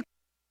 He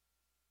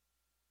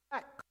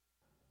back.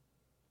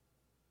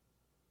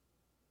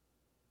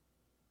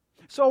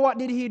 So what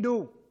did he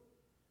do?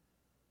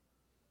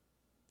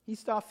 He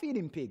started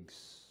feeding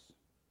pigs.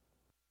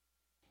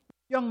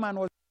 Young man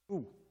was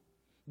true.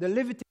 The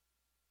Leviticus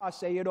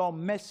say you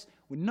don't mess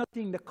with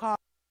nothing the car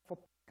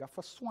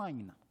for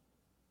swine.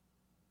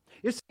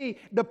 You see,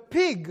 the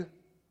pig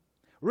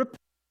represents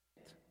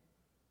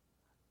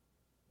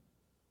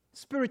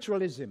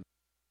spiritualism.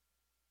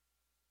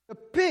 The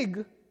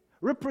pig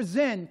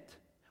represents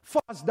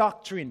false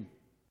doctrine.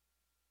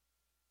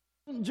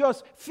 He wasn't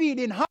just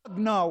feeding hog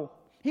now.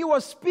 He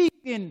was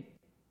speaking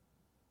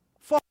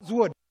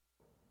falsehood.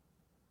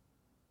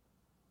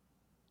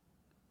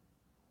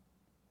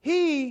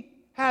 He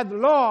had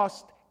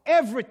lost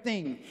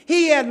everything.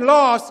 He had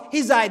lost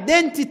his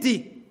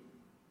identity.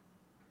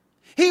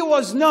 He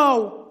was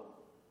now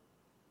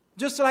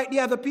just like the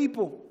other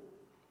people.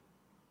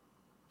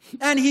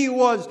 And he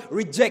was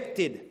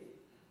rejected.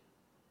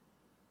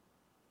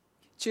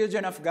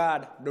 Children of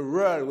God, the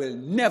world will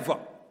never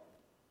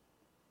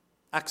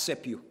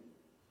accept you.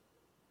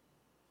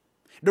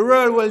 The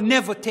world will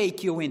never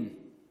take you in.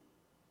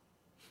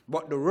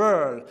 But the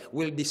world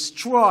will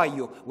destroy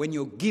you when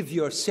you give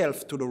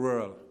yourself to the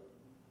world.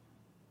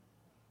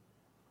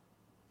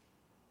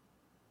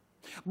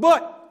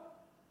 But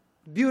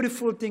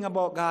beautiful thing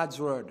about God's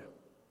word.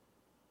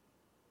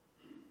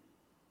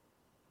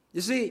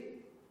 You see,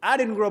 I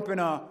didn't grow up in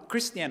a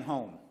Christian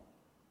home.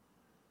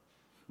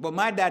 But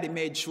my daddy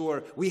made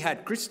sure we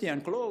had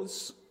Christian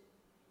clothes.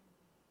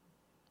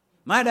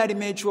 My daddy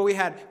made sure we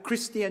had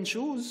Christian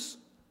shoes.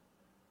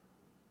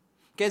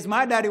 Because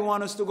my daddy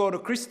wanted us to go to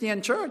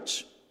Christian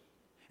church.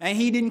 And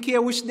he didn't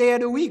care which day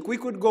of the week. We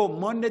could go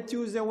Monday,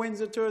 Tuesday,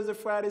 Wednesday, Thursday,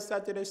 Friday,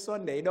 Saturday,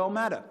 Sunday. It don't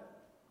matter.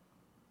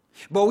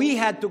 But we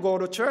had to go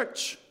to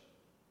church.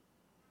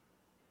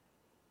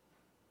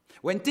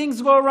 When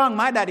things go wrong,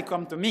 my daddy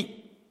come to me.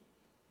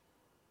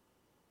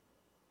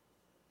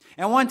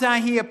 And one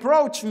time he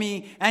approached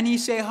me and he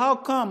said, how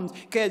come?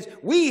 Because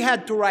we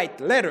had to write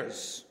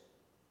letters.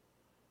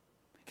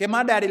 Okay,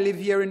 my daddy live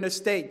here in the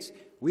States.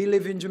 We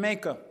live in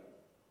Jamaica.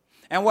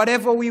 And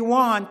whatever we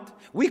want,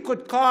 we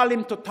could call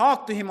him to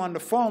talk to him on the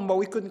phone, but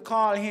we couldn't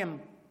call him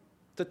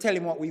to tell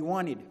him what we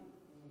wanted.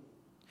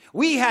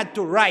 We had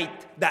to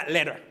write that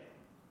letter.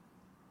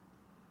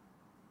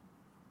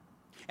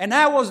 And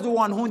I was the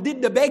one who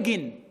did the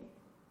begging.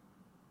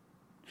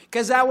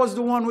 Because I was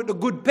the one with the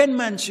good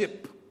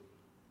penmanship.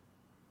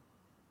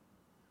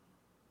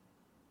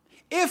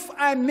 If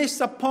I miss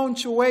a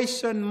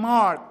punctuation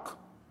mark,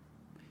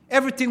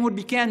 everything would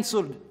be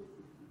canceled.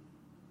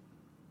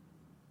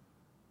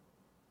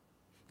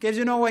 Because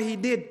you know what he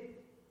did?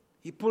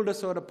 He pulled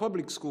us out of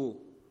public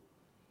school.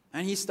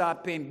 And he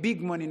started paying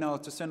big money now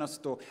to send us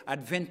to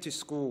Adventist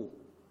school.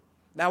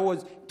 That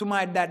was, to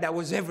my dad, that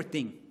was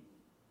everything.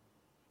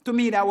 To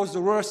me, that was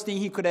the worst thing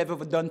he could have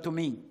ever done to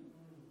me.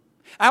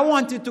 I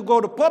wanted to go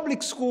to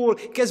public school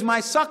because my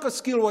soccer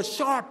skill was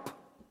sharp.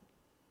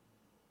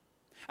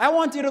 I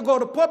wanted to go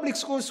to public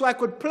school so I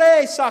could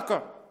play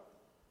soccer.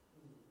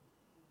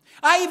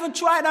 I even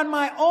tried on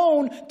my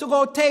own to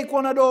go take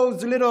one of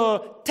those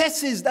little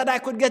tests that I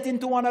could get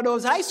into one of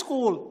those high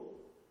school.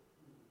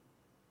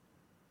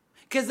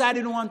 Because I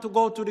didn't want to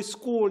go to the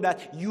school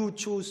that you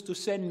choose to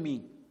send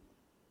me.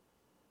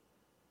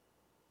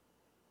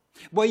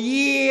 But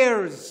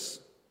years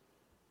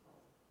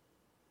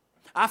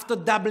after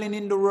dabbling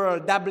in the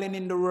world,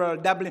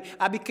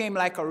 I became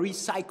like a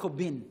recycle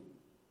bin.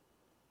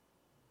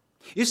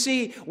 You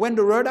see, when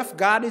the word of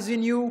God is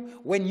in you,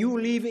 when you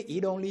leave it,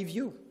 he don't leave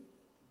you.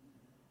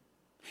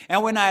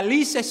 And when I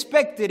least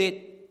expected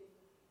it,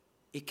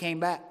 he came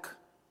back.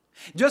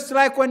 Just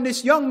like when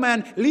this young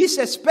man least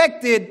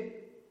expected,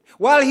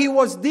 while he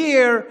was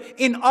there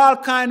in all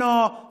kind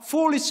of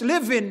foolish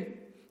living,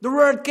 the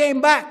word came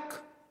back.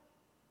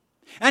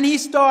 And he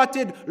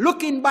started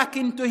looking back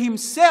into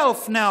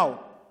himself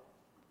now.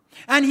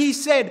 And he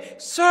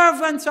said,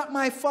 servants at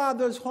my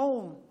father's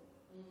home.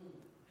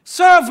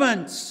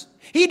 Servants.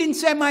 He didn't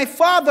say my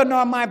father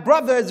nor my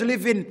brother is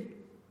living.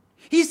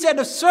 He said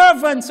the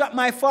servants at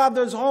my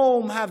father's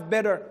home have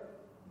better.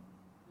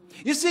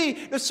 You see,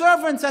 the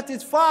servants at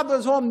his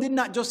father's home did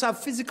not just have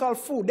physical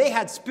food. They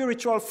had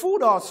spiritual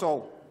food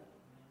also.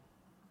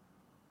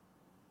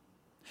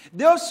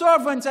 Those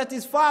servants at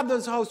his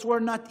father's house were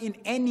not in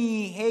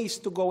any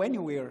haste to go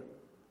anywhere.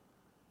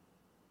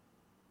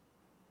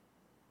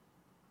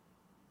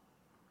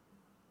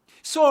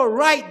 So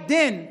right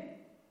then,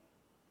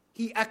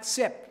 he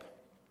accepted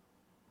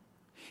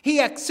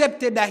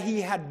that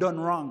he had done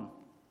wrong.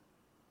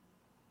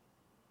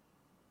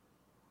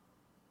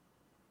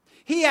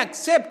 He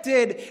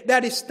accepted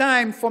that it's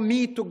time for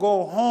me to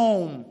go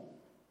home.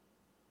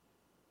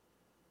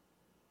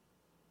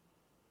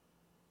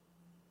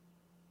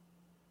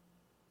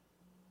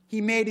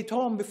 He made it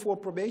home before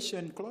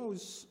probation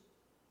closed.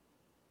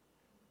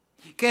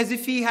 Because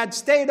if he had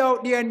stayed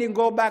out there and didn't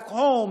go back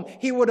home,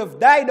 he would have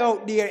died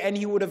out there and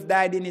he would have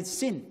died in his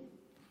sin.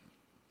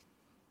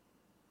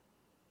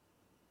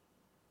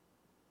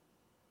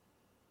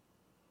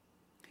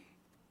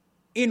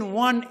 In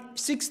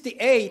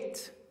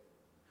 168,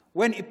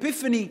 when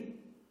Epiphany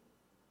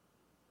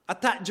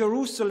attacked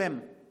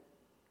Jerusalem,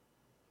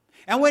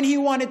 and when he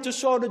wanted to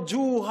show the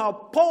Jew how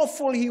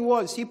powerful he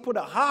was, he put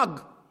a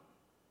hog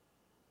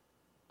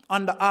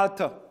on the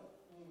altar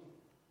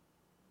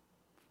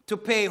to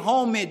pay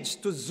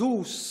homage to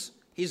Zeus,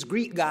 his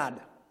Greek god.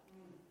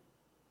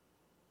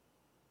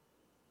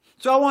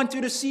 So I want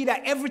you to see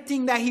that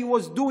everything that he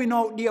was doing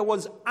out there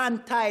was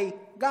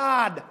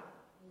anti-God.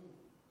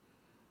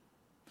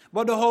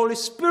 But the Holy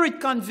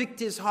Spirit convicted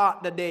his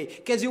heart that day,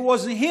 because it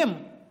wasn't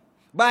him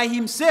by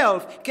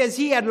himself, because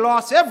he had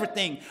lost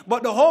everything.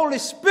 But the Holy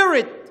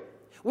Spirit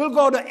will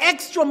go the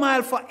extra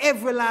mile for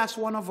every last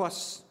one of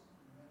us.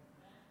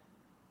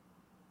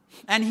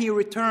 And he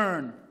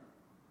returned.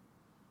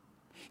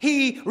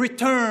 He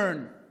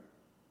returned.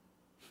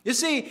 You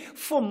see,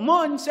 for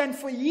months and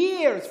for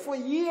years,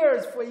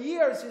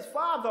 his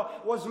father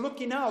was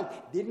looking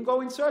out. Didn't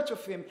go in search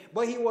of him,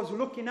 but he was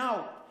looking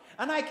out.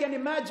 And I can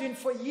imagine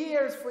for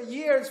years,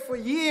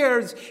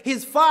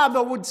 his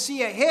father would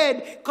see a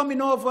head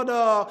coming over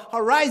the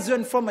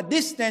horizon from a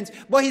distance,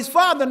 but his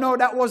father knew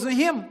that wasn't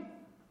him.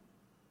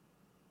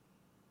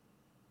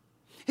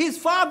 His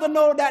father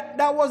knew that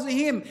that wasn't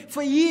him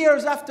for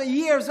years after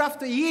years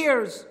after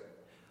years.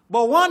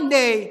 But one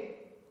day,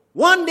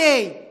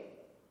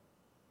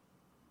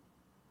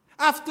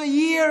 after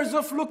years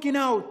of looking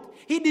out,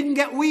 he didn't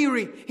get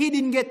weary, he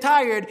didn't get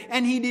tired,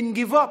 and he didn't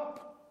give up.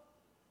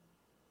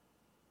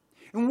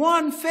 And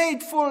one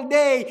fateful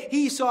day,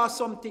 he saw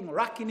something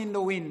rocking in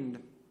the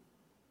wind.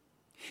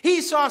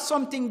 He saw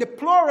something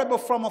deplorable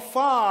from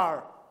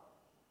afar.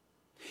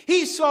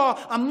 He saw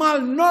a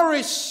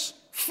malnourished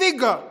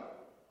figure.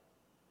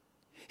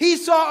 He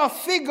saw a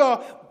figure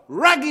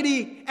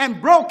raggedy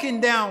and broken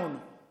down.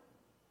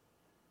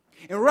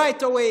 And right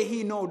away,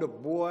 he knew the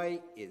boy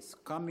is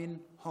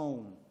coming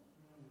home.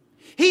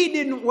 He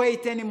didn't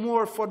wait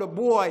anymore for the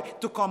boy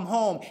to come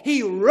home.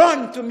 He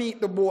ran to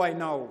meet the boy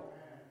now.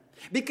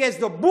 Because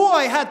the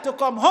boy had to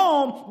come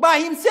home by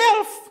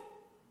himself.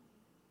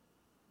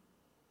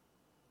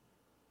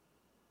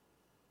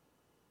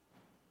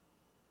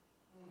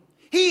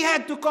 He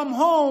had to come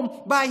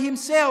home by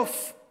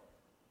himself.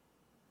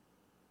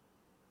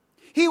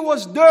 He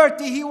was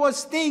dirty, he was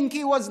stinky,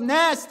 he was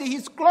nasty,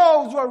 his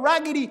clothes were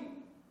raggedy.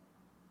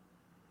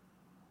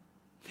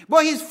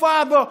 But his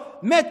father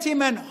met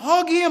him and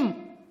hugged him.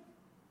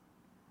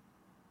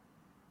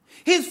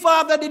 His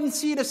father didn't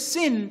see the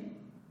sin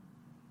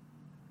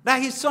that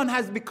his son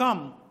has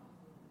become,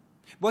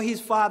 but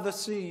his father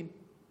seen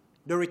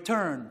the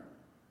return.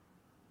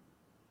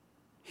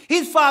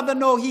 His father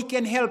knows he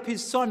can help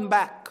his son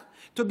back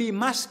to be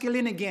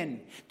masculine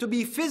again, to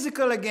be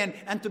physical again,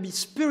 and to be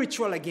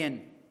spiritual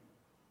again.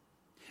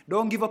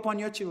 Don't give up on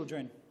your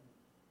children.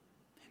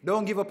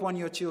 Don't give up on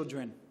your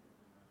children.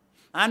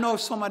 I know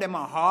some of them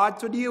are hard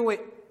to deal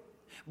with,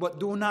 but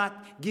do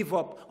not give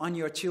up on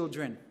your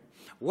children.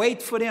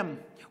 Wait for them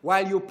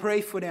while you pray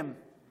for them.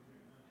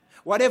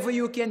 Whatever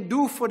you can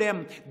do for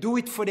them, do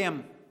it for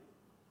them.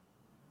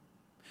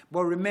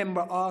 But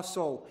remember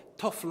also,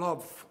 tough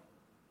love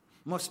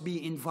must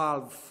be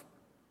involved.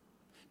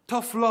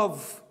 Tough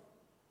love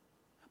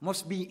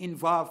must be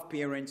involved,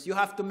 parents. You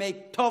have to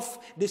make tough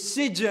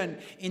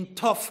decisions in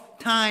tough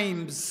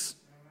times.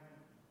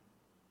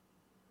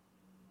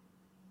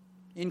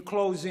 In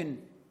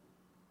closing,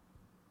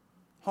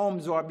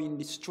 homes are being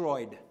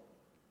destroyed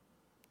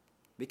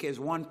because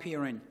one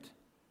parent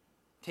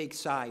takes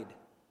side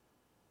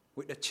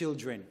with the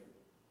children.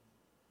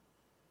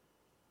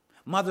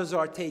 Mothers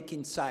are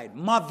taking side.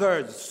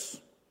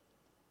 Mothers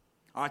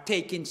are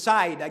taking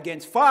side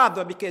against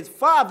father because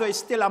father is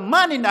still a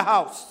man in the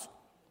house.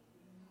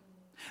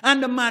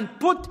 And the man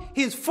put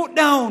his foot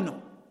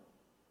down.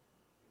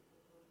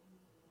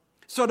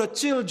 So the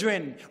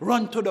children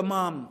run to the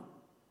mom.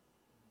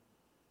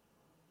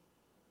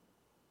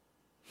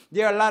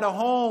 There are a lot of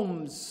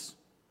homes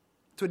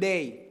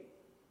today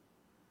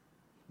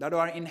that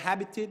are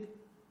inhabited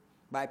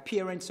by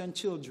parents and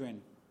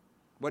children,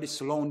 but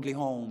it's lonely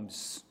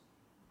homes.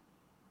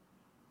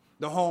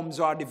 The homes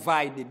are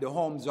divided. The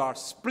homes are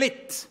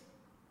split.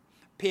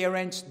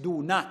 Parents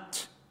do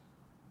not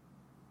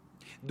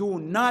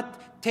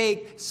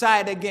take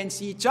side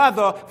against each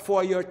other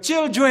for your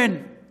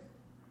children.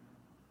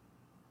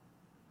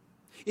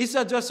 It's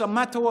just a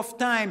matter of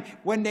time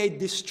when they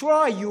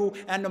destroy you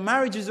and the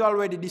marriage is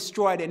already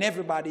destroyed and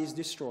everybody is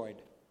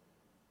destroyed.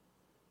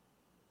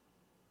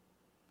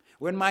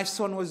 When my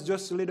son was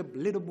just a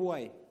little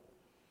boy,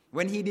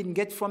 when he didn't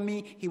get from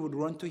me, he would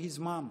run to his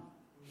mom.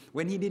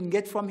 When he didn't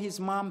get from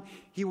his mom,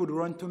 he would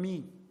run to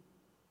me.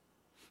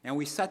 And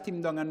we sat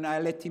him down and I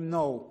let him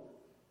know,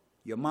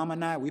 your mom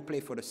and I, we play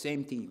for the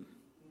same team.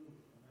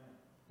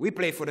 We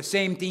play for the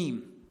same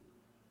team.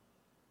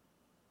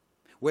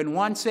 When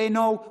one say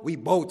no, we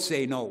both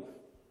say no.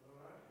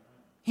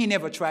 He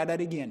never tried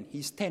that again.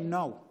 He's 10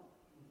 now.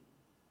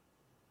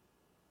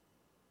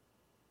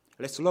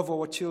 Let's love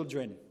our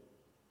children.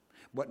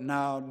 But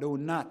now do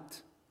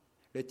not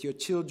let your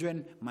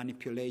children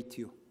manipulate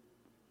you.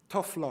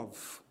 Tough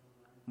love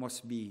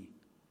must be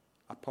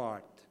a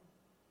part.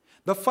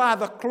 The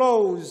father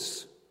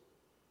closed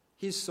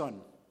his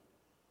son.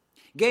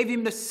 Gave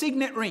him the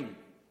signet ring.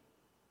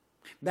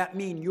 That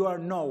means you are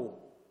now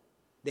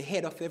the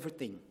head of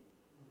everything.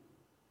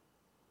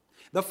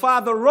 The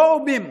father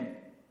robed him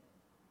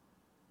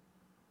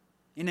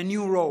in a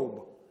new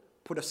robe.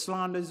 Put the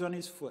slanders on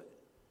his foot.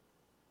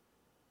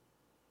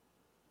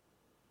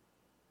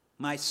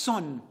 My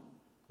son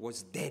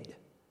was dead,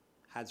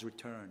 has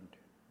returned.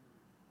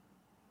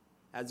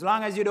 As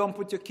long as you don't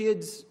put your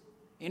kids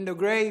in the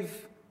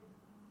grave,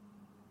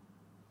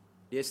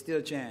 there's still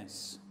a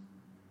chance.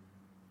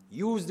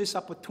 Use this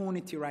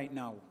opportunity right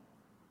now.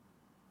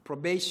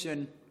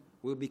 Probation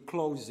will be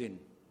closing.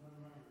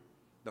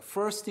 The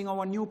first thing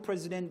our new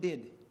president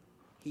did,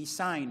 he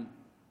signed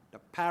the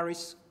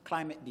Paris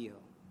Climate Deal.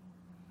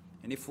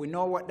 And if we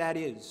know what that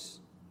is,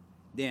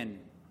 then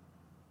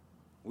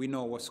we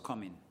know what's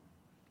coming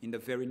in the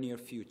very near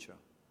future.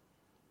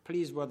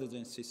 Please, brothers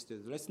and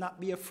sisters, let's not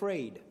be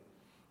afraid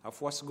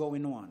of what's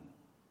going on,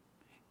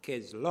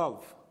 because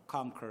love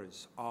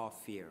conquers all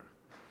fear,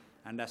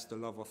 and that's the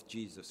love of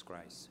Jesus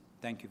Christ.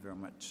 Thank you very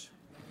much.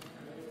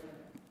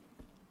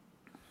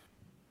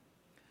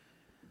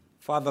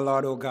 Father,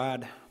 Lord, oh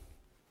God,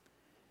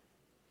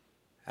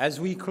 as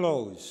we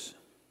close,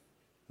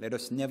 let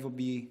us never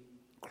be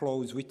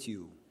close with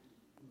you.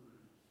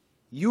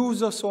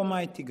 Use us,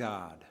 Almighty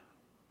God.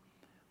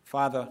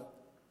 Father,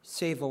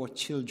 save our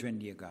children,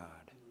 dear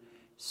God.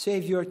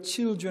 Save your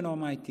children,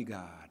 Almighty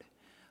God.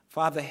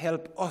 Father,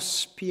 help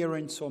us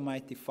parents,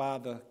 Almighty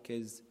Father,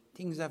 because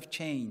things have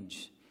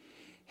changed.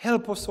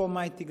 Help us,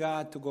 Almighty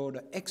God, to go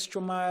the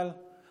extra mile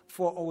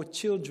for our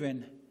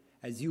children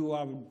as you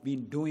have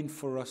been doing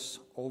for us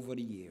over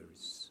the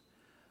years.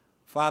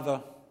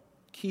 Father,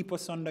 keep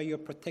us under your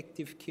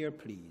protective care,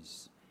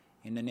 please.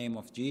 In the name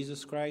of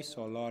Jesus Christ,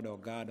 our Lord, our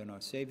God, and our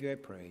Savior, I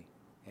pray.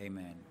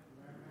 Amen.